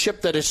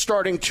relationship that is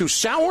starting to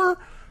sour,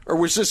 or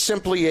was this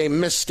simply a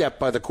misstep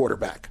by the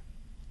quarterback?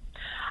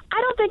 I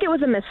don't think it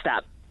was a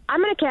misstep.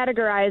 I'm going to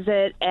categorize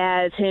it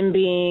as him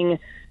being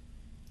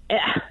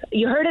 –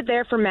 you heard it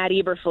there from Matt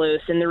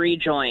Eberflus in the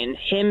rejoin,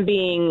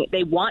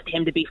 they want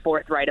him to be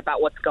forthright about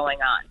what's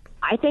going on.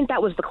 I think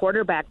that was the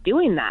quarterback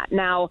doing that.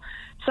 Now,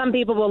 some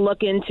people will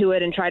look into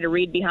it and try to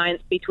read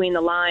between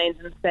the lines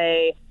and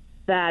say,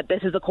 that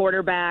this is the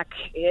quarterback,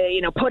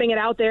 putting it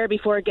out there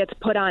before it gets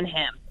put on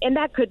him. And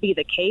that could be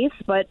the case,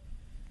 but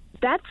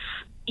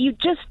you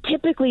just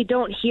typically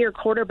don't hear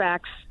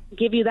quarterbacks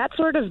give you that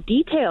sort of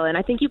detail. And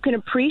I think you can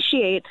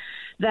appreciate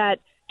that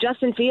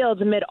Justin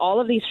Fields, amid all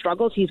of these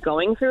struggles he's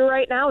going through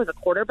right now as a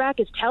quarterback,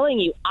 is telling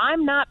you,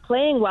 I'm not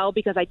playing well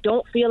because I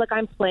don't feel like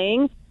I'm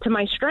playing to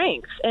my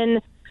strengths.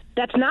 And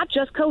that's not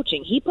just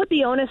coaching. He put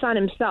the onus on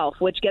himself,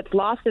 which gets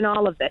lost in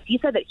all of this. He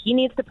said that he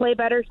needs to play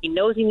better. He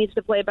knows he needs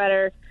to play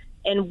better.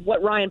 And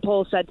what Ryan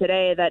Poles said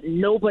today, that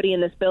nobody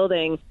in this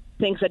building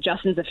thinks that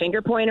Justin's a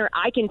finger pointer,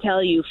 I can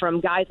tell you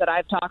from guys that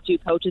I've talked to,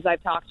 coaches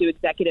I've talked to,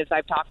 executives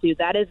I've talked to,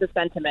 that is the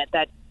sentiment,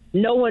 that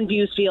no one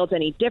views Fields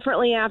any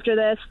differently after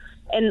this.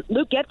 And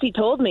Luke Getsy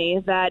told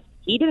me that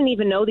he didn't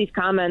even know these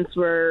comments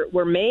were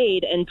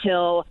made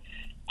until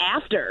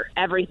after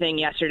everything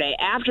yesterday,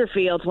 after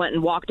Fields went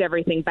and walked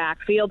everything back.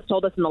 Fields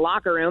told us in the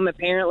locker room,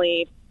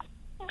 apparently,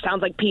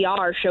 sounds like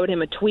PR showed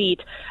him a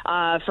tweet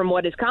from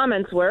what his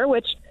comments were,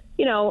 which,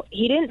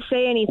 he didn't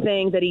say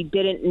anything that he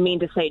didn't mean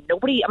to say. I'm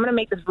going to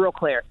make this real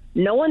clear.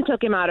 No one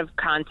took him out of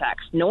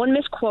context. No one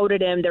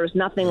misquoted him. There was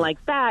nothing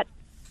like that.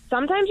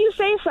 Sometimes you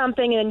say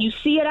something and you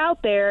see it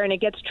out there and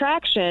it gets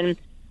traction,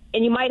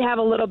 and you might have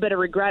a little bit of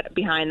regret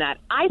behind that.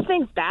 I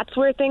think that's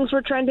where things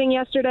were trending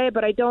yesterday,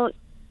 but I don't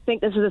think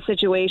this is a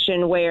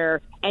situation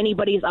where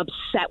anybody's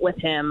upset with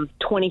him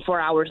 24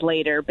 hours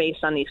later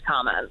based on these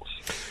comments.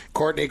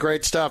 Courtney,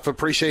 great stuff.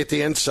 Appreciate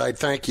the insight.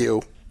 Thank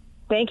you.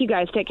 Thank you,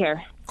 guys. Take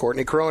care.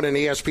 Courtney Cronin,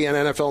 ESPN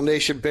NFL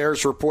Nation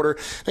Bears reporter.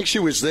 I think she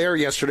was there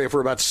yesterday for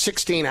about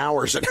 16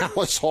 hours at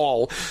Alice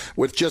Hall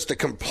with just a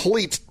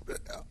complete,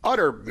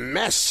 utter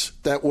mess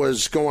that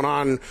was going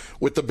on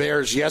with the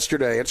Bears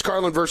yesterday. It's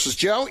Carlin versus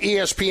Joe,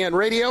 ESPN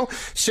Radio,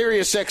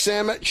 Sirius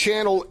XM,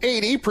 Channel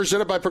 80,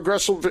 presented by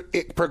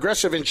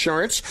Progressive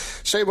Insurance.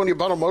 Save when you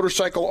bundle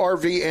motorcycle,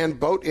 RV, and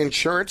boat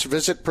insurance.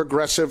 Visit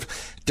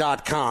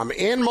Progressive.com.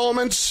 In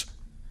moments,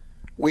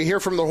 we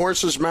hear from the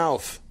horse's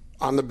mouth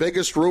on the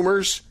biggest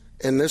rumors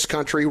in this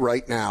country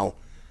right now.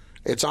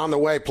 It's on the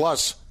way.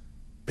 Plus,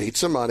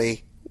 pizza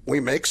money. We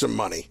make some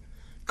money.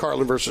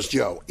 Carlin versus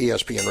Joe,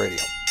 ESPN Radio.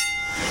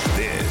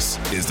 This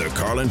is the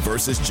Carlin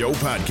versus Joe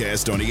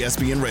podcast on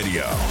ESPN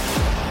Radio.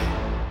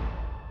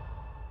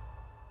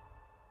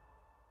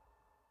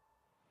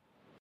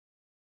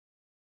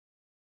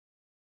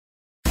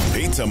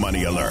 Pizza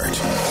money alert.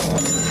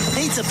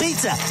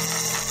 Pizza.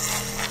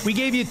 We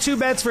gave you 2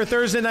 bets for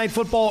Thursday Night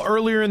Football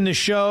earlier in the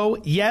show.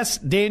 Yes,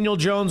 Daniel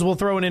Jones will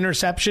throw an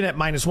interception at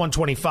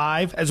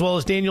 -125, as well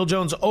as Daniel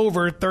Jones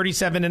over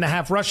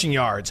 37.5 rushing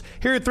yards.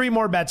 Here are 3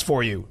 more bets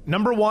for you.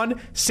 Number 1,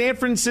 San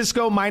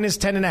Francisco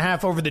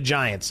 -10.5 over the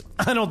Giants.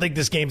 I don't think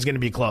this game's going to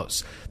be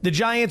close. The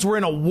Giants were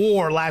in a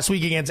war last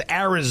week against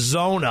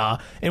Arizona,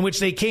 in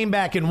which they came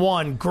back and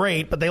won.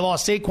 Great, but they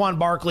lost Saquon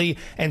Barkley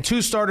and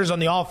 2 starters on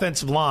the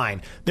offensive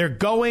line. They're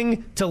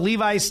going to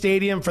Levi's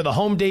Stadium for the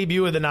home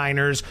debut of the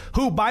Niners,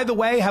 who, by the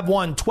way, have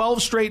won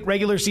 12 straight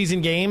regular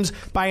season games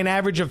by an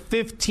average of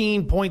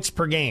 15 points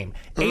per game.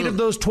 8 of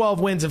those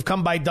 12 wins have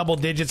come by double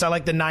digits. I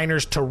like the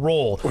Niners to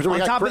roll. On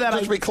top of that,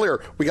 let's be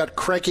clear, we got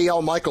Cranky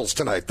Al Michaels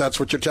tonight.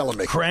 That's what you're telling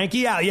me.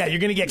 Cranky Al, yeah, you're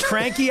going to get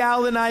Cranky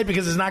Al tonight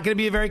because it's not going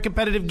to be a very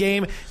competitive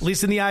game, at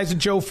least in the eyes of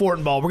Joe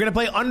Fortenbaugh. We're going to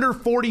play under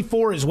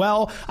 44 as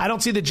well. I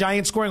don't see the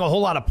Giants scoring a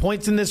whole lot of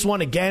points in this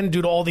one, again,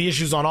 due to all the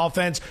issues on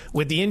offense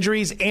with the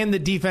injuries and the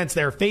defense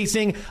they're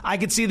facing. I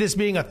could see this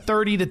being a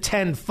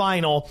 30-10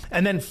 final.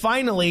 And then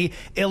finally,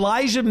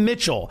 Elijah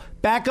Mitchell,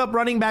 backup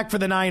running back for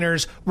the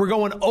Niners. We're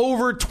going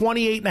over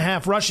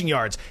 28.5 rushing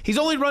yards. He's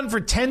only run for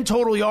 10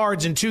 total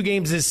yards in 2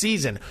 games this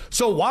season.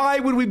 So why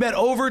would we bet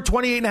over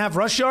 28.5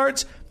 rush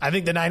yards? I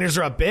think the Niners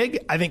are up big.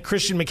 I think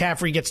Christian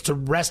McCaffrey gets to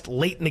rest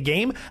late in the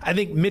game. I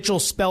think Mitchell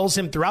spells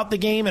him throughout the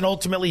game, and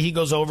ultimately he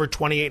goes over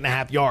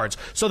 28.5 yards.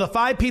 So the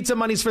 5 pizza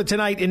monies for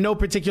tonight in no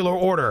particular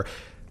order.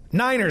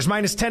 Niners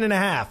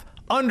 -10.5.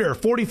 Under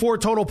 44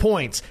 total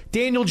points.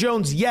 Daniel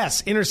Jones,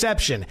 yes,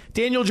 interception.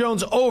 Daniel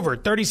Jones over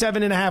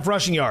 37.5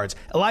 rushing yards.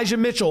 Elijah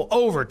Mitchell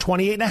over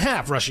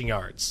 28.5 rushing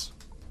yards.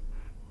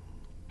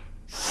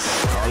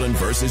 Carlin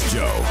versus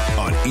Joe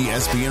on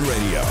ESPN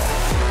Radio.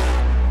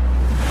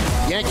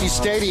 Yankee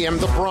Stadium,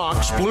 the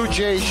Bronx, Blue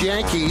Jays,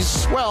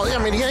 Yankees. Well, I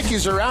mean,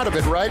 Yankees are out of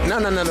it, right? No.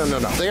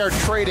 They are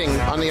trading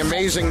on the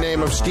amazing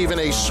name of Stephen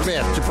A.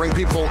 Smith to bring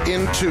people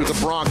into the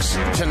Bronx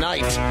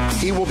tonight.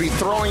 He will be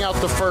throwing out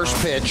the first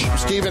pitch.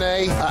 Stephen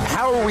A.,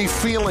 how are we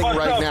feeling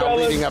now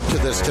leading up to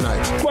this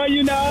tonight? Well,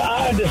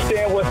 I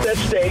understand what's at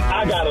stake.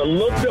 I got to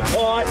look the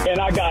part and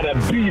I got to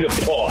be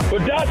the part.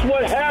 But that's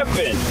what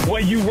happens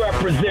when you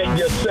represent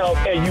yourself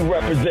and you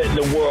represent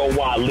the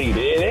worldwide leader.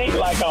 It ain't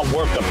like I'm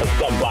working for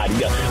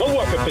somebody else. I'm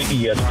working for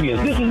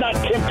ESPN. This is not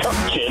Tim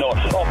Kirchin or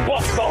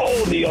Buster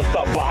Olney or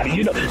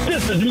somebody.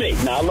 This is me.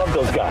 Now, I love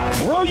those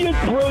guys.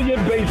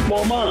 Brilliant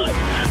baseball minds.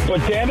 But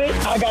damn it,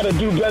 I got to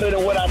do better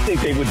than what I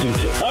think they would do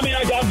too. I mean,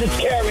 I'm just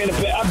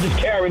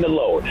carrying the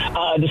load.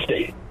 I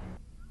understand.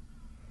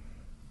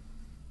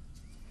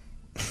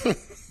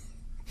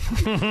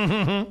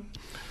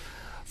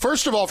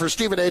 First of all, for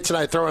Stephen A.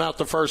 tonight throwing out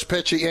the first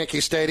pitch at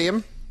Yankee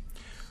Stadium,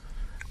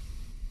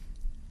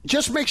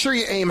 just make sure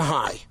you aim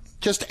high.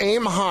 Just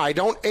aim high.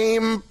 Don't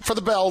aim for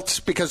the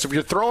belt, because if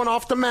you're throwing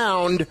off the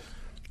mound,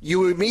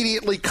 you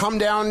immediately come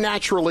down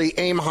naturally.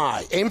 Aim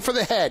high. Aim for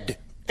the head.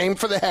 Aim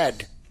for the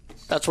head.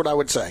 That's what I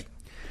would say.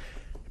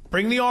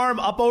 Bring the arm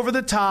up over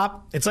the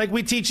top. It's like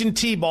we teach in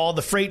T-ball,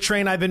 the freight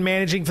train I've been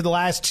managing for the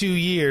last 2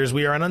 years.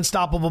 We are an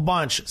unstoppable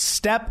bunch.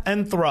 Step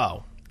and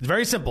throw. It's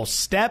very simple.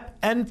 Step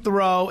and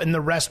throw, and the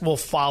rest will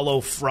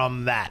follow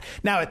from that.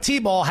 Now, at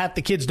T-ball, half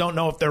the kids don't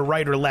know if they're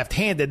right or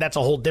left-handed. That's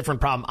a whole different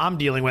problem I'm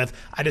dealing with.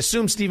 I'd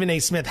assume Stephen A.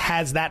 Smith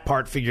has that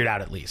part figured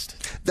out at least.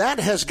 That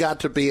has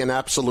got to be an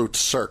absolute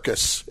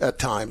circus at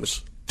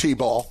times,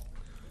 T-ball.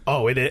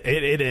 Oh, it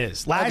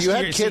is. Have you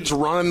had kids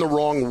running the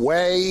wrong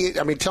way?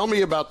 I mean, tell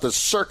me about the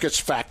circus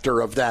factor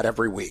of that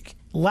every week.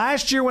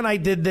 Last year when I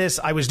did this,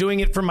 I was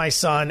doing it for my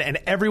son, and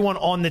everyone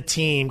on the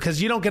team,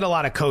 because you don't get a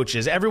lot of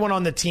coaches, everyone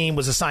on the team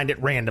was assigned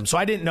at random, so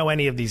I didn't know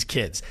any of these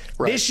kids.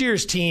 Right. This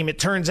year's team, it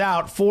turns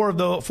out 4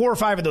 or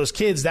 5 of those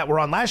kids that were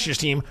on last year's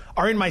team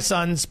are in my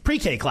son's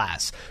pre-K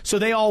class. So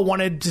they all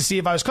wanted to see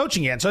if I was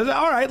coaching again. So I said,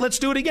 all right, let's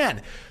do it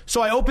again.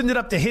 So I opened it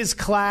up to his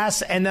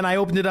class, and then I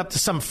opened it up to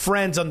some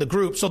friends on the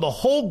group. So the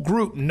whole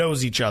group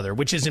knows each other,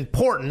 which is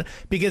important,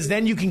 because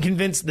then you can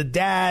convince the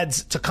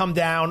dads to come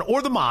down,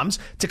 or the moms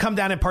to come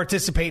down and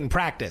participate in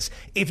practice.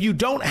 If you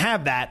don't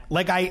have that,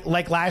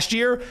 like last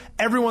year,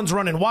 everyone's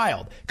running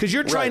wild, because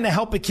you're trying to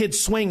help a kid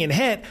swing and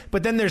hit,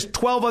 but then there's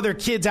 12 other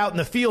kids out in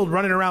the field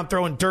running around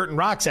throwing dirt and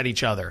rocks at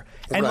each other.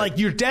 And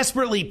you're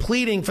desperately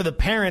pleading for the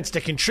parents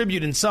to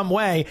contribute in some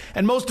way,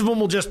 and most of them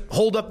will just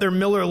hold up their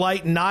Miller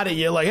Lite and nod at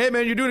you like, hey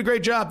man, you're doing a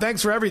great job,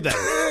 thanks for everything.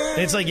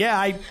 And it's like,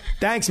 yeah,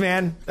 thanks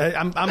man.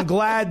 I'm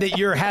glad that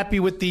you're happy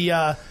with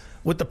the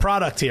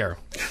product here.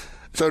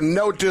 So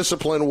no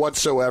discipline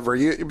whatsoever.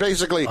 You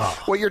basically,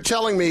 what you're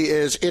telling me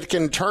is it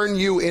can turn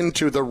you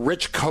into the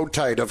Rich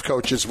Kotite of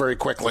coaches very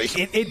quickly.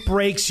 It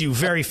breaks you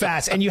very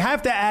fast. And you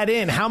have to add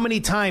in how many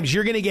times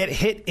you're going to get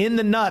hit in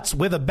the nuts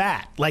with a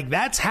bat. Like,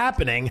 that's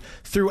happening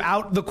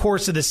throughout the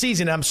course of the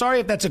season. I'm sorry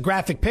if that's a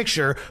graphic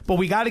picture, but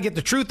we got to get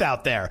the truth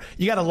out there.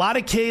 You got a lot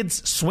of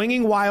kids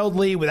swinging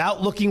wildly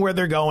without looking where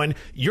they're going.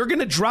 You're going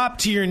to drop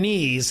to your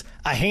knees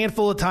a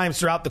handful of times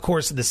throughout the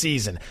course of the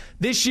season.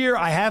 This year,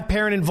 I have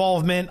parent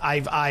involvement.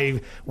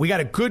 We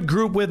got a good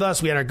group with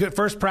us. We had our good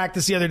first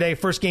practice the other day,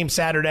 first game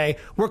Saturday.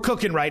 We're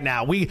cooking right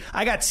now.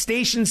 I got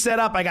stations set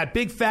up. I got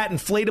big fat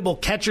inflatable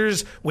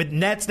catchers with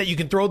nets that you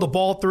can throw the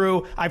ball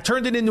through. I've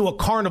turned it into a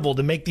carnival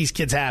to make these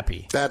kids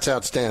happy. That's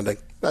outstanding.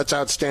 That's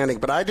outstanding.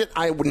 But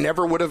I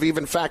never would have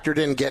even factored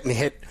in getting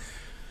hit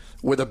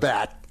with a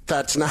bat.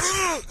 That's not.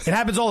 It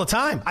happens all the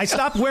time. I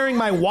stopped wearing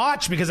my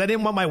watch because I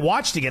didn't want my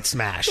watch to get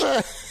smashed.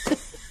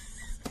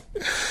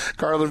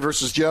 Carlin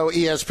versus Joe,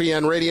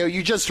 ESPN Radio.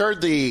 You just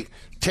heard the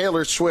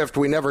Taylor Swift,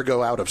 "We Never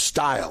Go Out of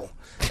Style."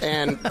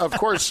 And, of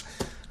course,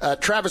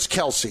 Travis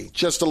Kelce,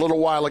 just a little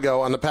while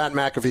ago on the Pat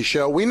McAfee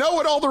Show. We know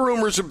what all the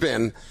rumors have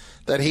been,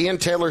 that he and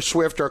Taylor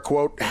Swift are,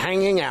 quote,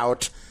 hanging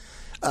out.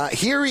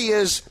 Here he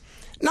is,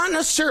 not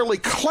necessarily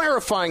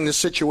clarifying the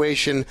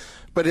situation,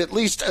 but at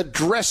least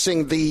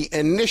addressing the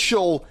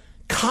initial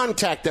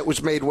contact that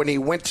was made when he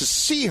went to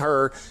see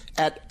her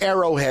at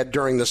Arrowhead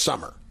during the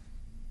summer.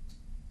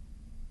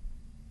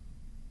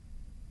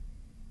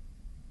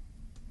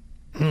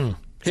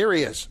 Here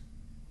he is.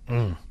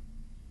 You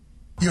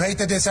hate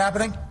that this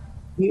happening?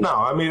 No,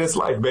 I mean, it's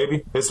life,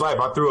 baby. It's life.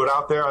 I threw it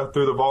out there. I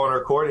threw the ball in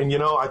her court. And,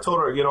 I told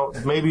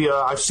her, maybe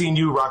I've seen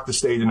you rock the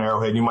stage in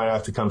Arrowhead. You might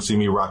have to come see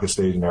me rock the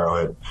stage in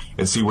Arrowhead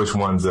and see which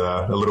one's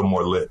a little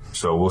more lit.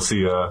 So we'll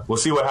see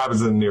what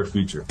happens in the near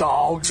future.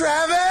 Dog.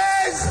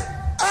 Travis!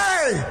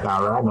 Hey!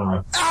 All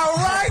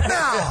right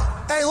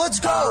now! Hey, let's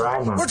go. All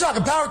right now. We're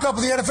talking power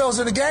couple. The NFL's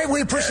in the game.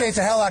 We appreciate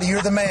the hell out of you.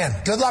 You're the man.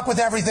 Good luck with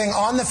everything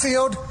on the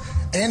field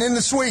and in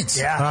the suites.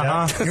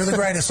 Yeah. You're the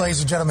greatest, ladies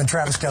and gentlemen.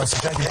 Travis Kelce.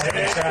 Thank you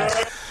very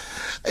much.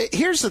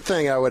 Here's the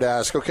thing I would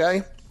ask,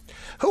 okay?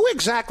 Who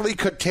exactly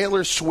could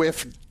Taylor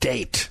Swift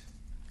date?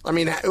 I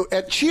mean,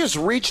 she has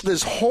reached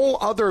this whole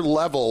other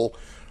level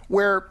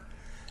where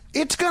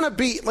it's going to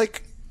be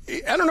like,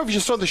 I don't know if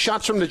you saw the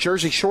shots from the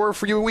Jersey Shore a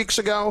few weeks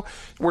ago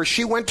where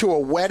she went to a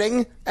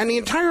wedding and the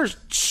entire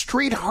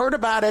street heard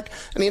about it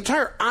and the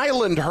entire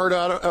island heard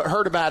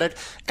about it,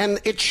 and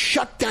it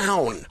shut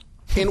down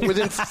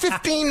within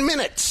 15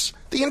 minutes.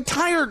 The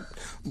entire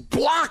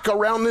block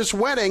around this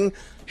wedding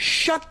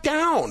shut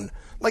down.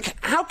 Like,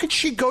 how could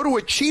she go to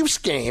a Chiefs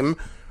game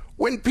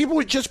when people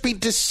would just be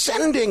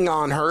descending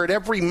on her at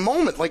every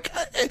moment? Like,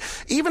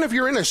 even if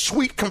you're in a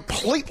suite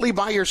completely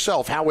by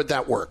yourself, how would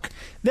that work?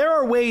 There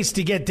are ways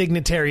to get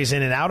dignitaries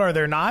in and out, are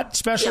there not?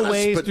 Special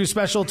ways through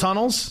special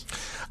tunnels?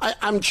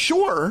 I'm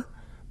sure,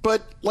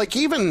 but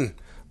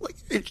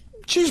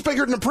she's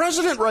bigger than the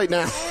president right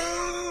now.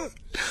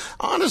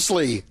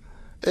 Honestly.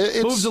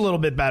 Moves a little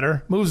bit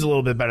better. Moves a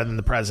little bit better than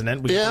the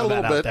president. We can throw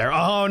that out there.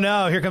 Oh,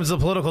 no. Here comes the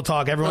political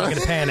talk. Everyone's going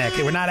to panic.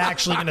 We're not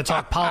actually going to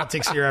talk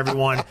politics here,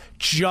 everyone.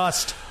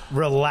 Just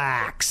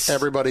relax.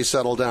 Everybody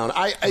settle down.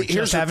 We're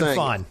just having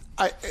fun.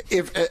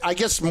 I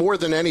guess more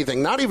than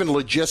anything, not even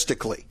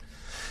logistically,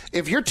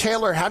 if you're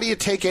Taylor, how do you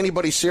take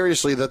anybody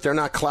seriously that they're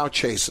not clout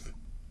chasing?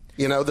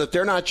 You know, that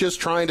they're not just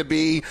trying to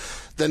be.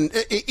 Then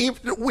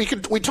we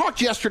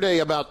talked yesterday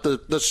about the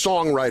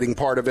songwriting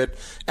part of it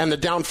and the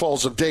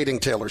downfalls of dating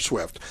Taylor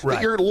Swift. Right.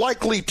 That you're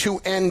likely to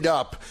end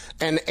up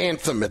an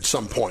anthem at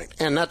some point,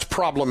 and that's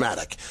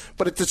problematic.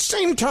 But at the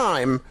same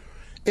time,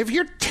 if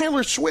you're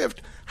Taylor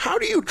Swift, how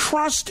do you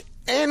trust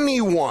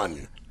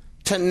anyone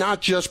to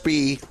not just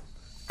be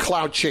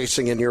clout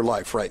chasing in your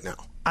life right now?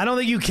 I don't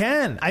think you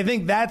can. I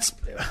think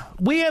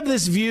we have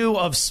this view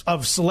of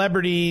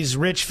celebrities,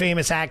 rich,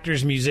 famous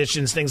actors,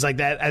 musicians, things like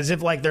that, as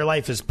if like their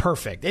life is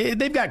perfect.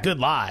 They've got good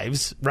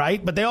lives,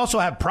 right? But they also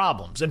have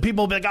problems. And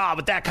people will be like,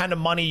 with that kind of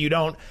money, you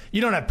don't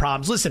have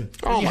problems. Listen,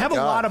 when you have a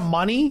lot of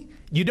money,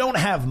 you don't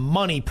have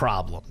money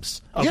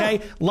problems, okay?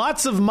 Yeah.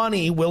 Lots of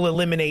money will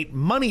eliminate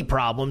money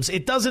problems.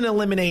 It doesn't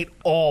eliminate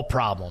all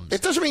problems.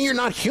 It doesn't mean you're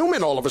not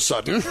human all of a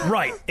sudden.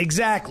 Right,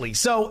 exactly.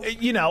 So,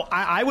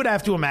 I would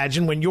have to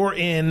imagine when you're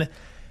in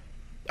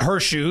her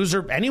shoes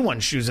or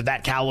anyone's shoes of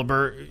that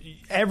caliber,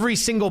 every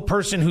single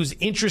person who's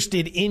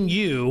interested in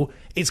you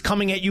is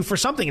coming at you for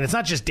something. And it's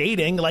not just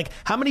dating. Like,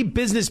 how many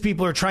business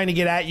people are trying to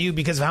get at you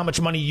because of how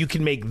much money you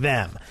can make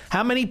them?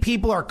 How many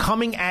people are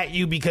coming at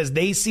you because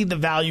they see the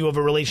value of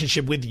a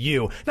relationship with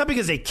you? Not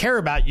because they care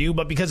about you,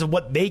 but because of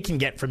what they can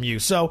get from you.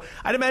 So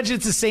I'd imagine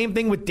it's the same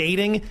thing with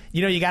dating.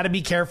 You got to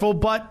be careful,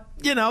 but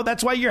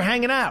that's why you're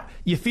hanging out.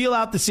 You feel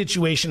out the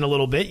situation a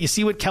little bit. You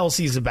see what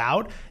Kelsey's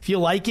about. If you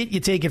like it,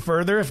 you take it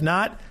further. If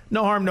not,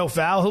 no harm, no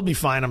foul. He'll be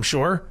fine, I'm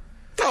sure.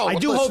 Oh, I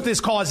do hope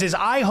this causes.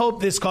 I'm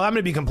going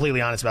to be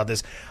completely honest about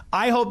this.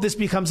 I hope this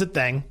becomes a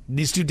thing,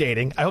 these two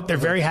dating. I hope they're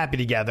very happy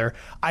together.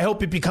 I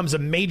hope it becomes a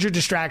major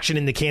distraction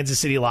in the Kansas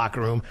City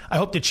locker room. I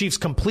hope the Chiefs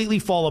completely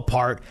fall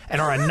apart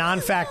and are a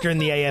non-factor in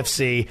the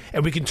AFC,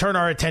 and we can turn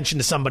our attention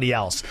to somebody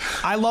else.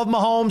 I love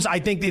Mahomes. I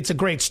think it's a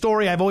great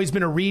story. I've always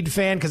been a Reed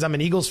fan because I'm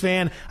an Eagles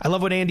fan. I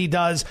love what Andy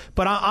does,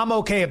 but I'm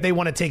okay if they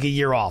want to take a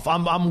year off.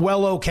 I'm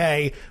well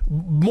okay,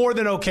 more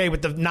than okay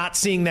with the not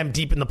seeing them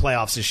deep in the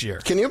playoffs this year.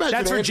 Can you imagine?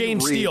 That's for Andy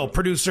James Reed, Steele,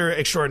 producer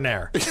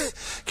extraordinaire.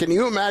 Can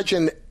you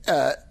imagine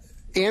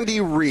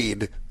Andy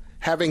Reid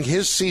having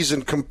his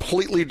season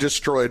completely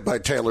destroyed by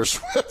Taylor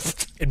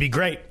Swift? It'd be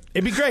great.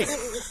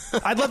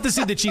 I'd love to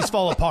see the Chiefs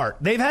fall apart.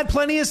 They've had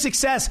plenty of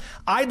success.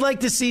 I'd like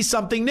to see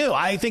something new.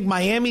 I think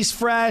Miami's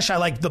fresh. I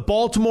like the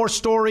Baltimore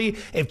story.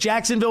 If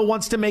Jacksonville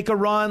wants to make a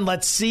run,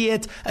 let's see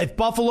it. If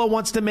Buffalo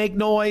wants to make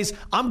noise,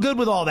 I'm good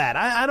with all that.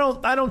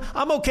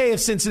 I'm okay if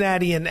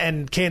Cincinnati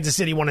and Kansas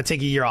City want to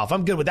take a year off.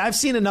 I'm good with that. I've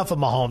seen enough of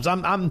Mahomes.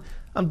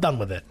 I'm done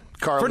with it.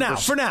 For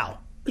now.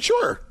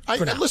 Sure.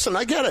 Listen,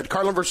 I get it.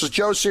 Carlin versus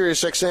Joe,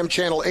 Sirius XM,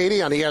 Channel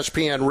 80 on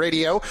ESPN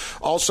Radio,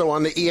 also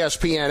on the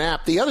ESPN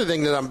app. The other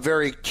thing that I'm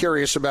very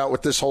curious about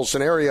with this whole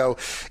scenario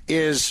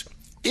is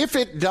if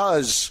it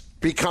does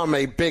become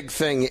a big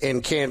thing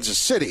in Kansas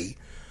City,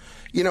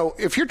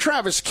 if you're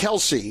Travis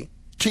Kelce,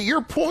 to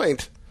your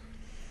point,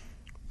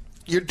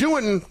 you're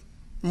doing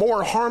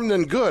more harm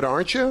than good,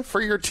 aren't you,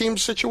 for your team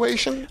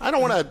situation? I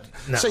don't want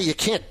to say you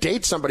can't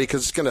date somebody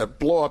because it's going to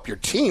blow up your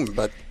team,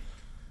 but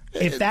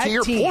to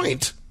your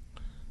point,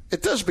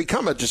 it does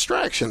become a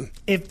distraction.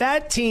 If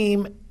that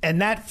team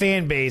and that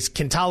fan base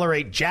can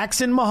tolerate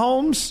Jackson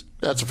Mahomes,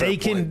 that's a fair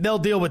point. They'll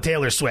deal with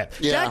Taylor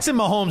Swift. Yeah. Jackson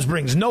Mahomes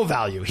brings no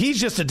value.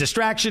 He's just a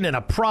distraction and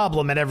a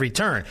problem at every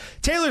turn.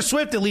 Taylor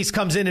Swift at least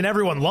comes in and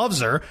everyone loves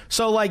her.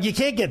 So, you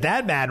can't get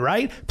that mad,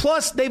 right?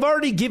 Plus, they've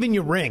already given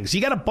you rings. You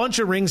got a bunch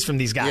of rings from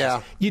these guys.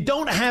 Yeah. You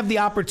don't have the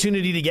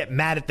opportunity to get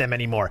mad at them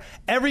anymore.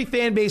 Every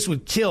fan base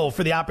would kill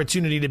for the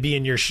opportunity to be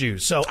in your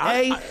shoes. So,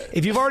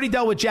 if you've already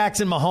dealt with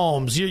Jackson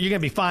Mahomes, you're going to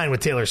be fine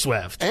with Taylor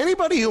Swift.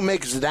 Anybody who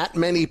makes that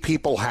many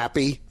people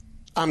happy,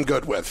 I'm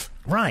good with.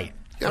 Right.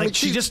 I mean,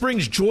 she just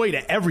brings joy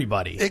to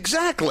everybody.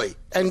 Exactly.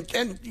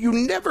 And you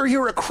never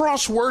hear a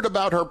cross word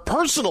about her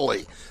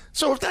personally.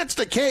 So if that's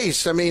the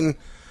case, I mean,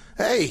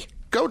 hey,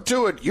 go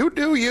do it. You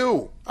do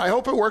you. I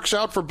hope it works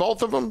out for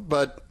both of them.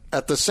 But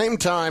at the same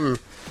time,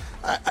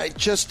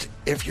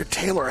 if you're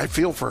Taylor, I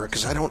feel for her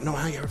because I don't know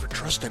how you ever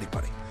trust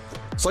anybody.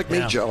 It's like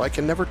me, Joe. I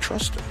can never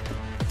trust her.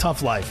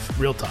 Tough life.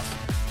 Real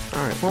tough.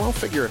 All right. Well, I'll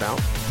figure it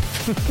out.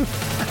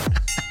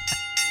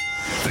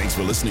 Thanks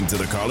for listening to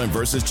the Carlin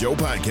versus Joe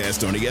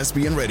podcast on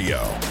ESPN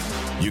Radio.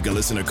 You can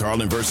listen to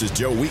Carlin versus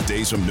Joe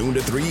weekdays from noon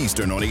to 3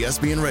 Eastern on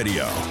ESPN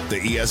Radio,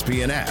 the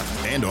ESPN app,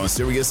 and on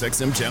Sirius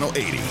XM Channel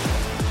 80.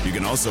 You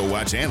can also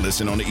watch and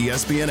listen on the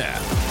ESPN app.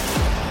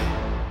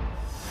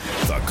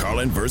 The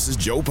Carlin versus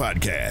Joe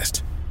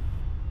podcast.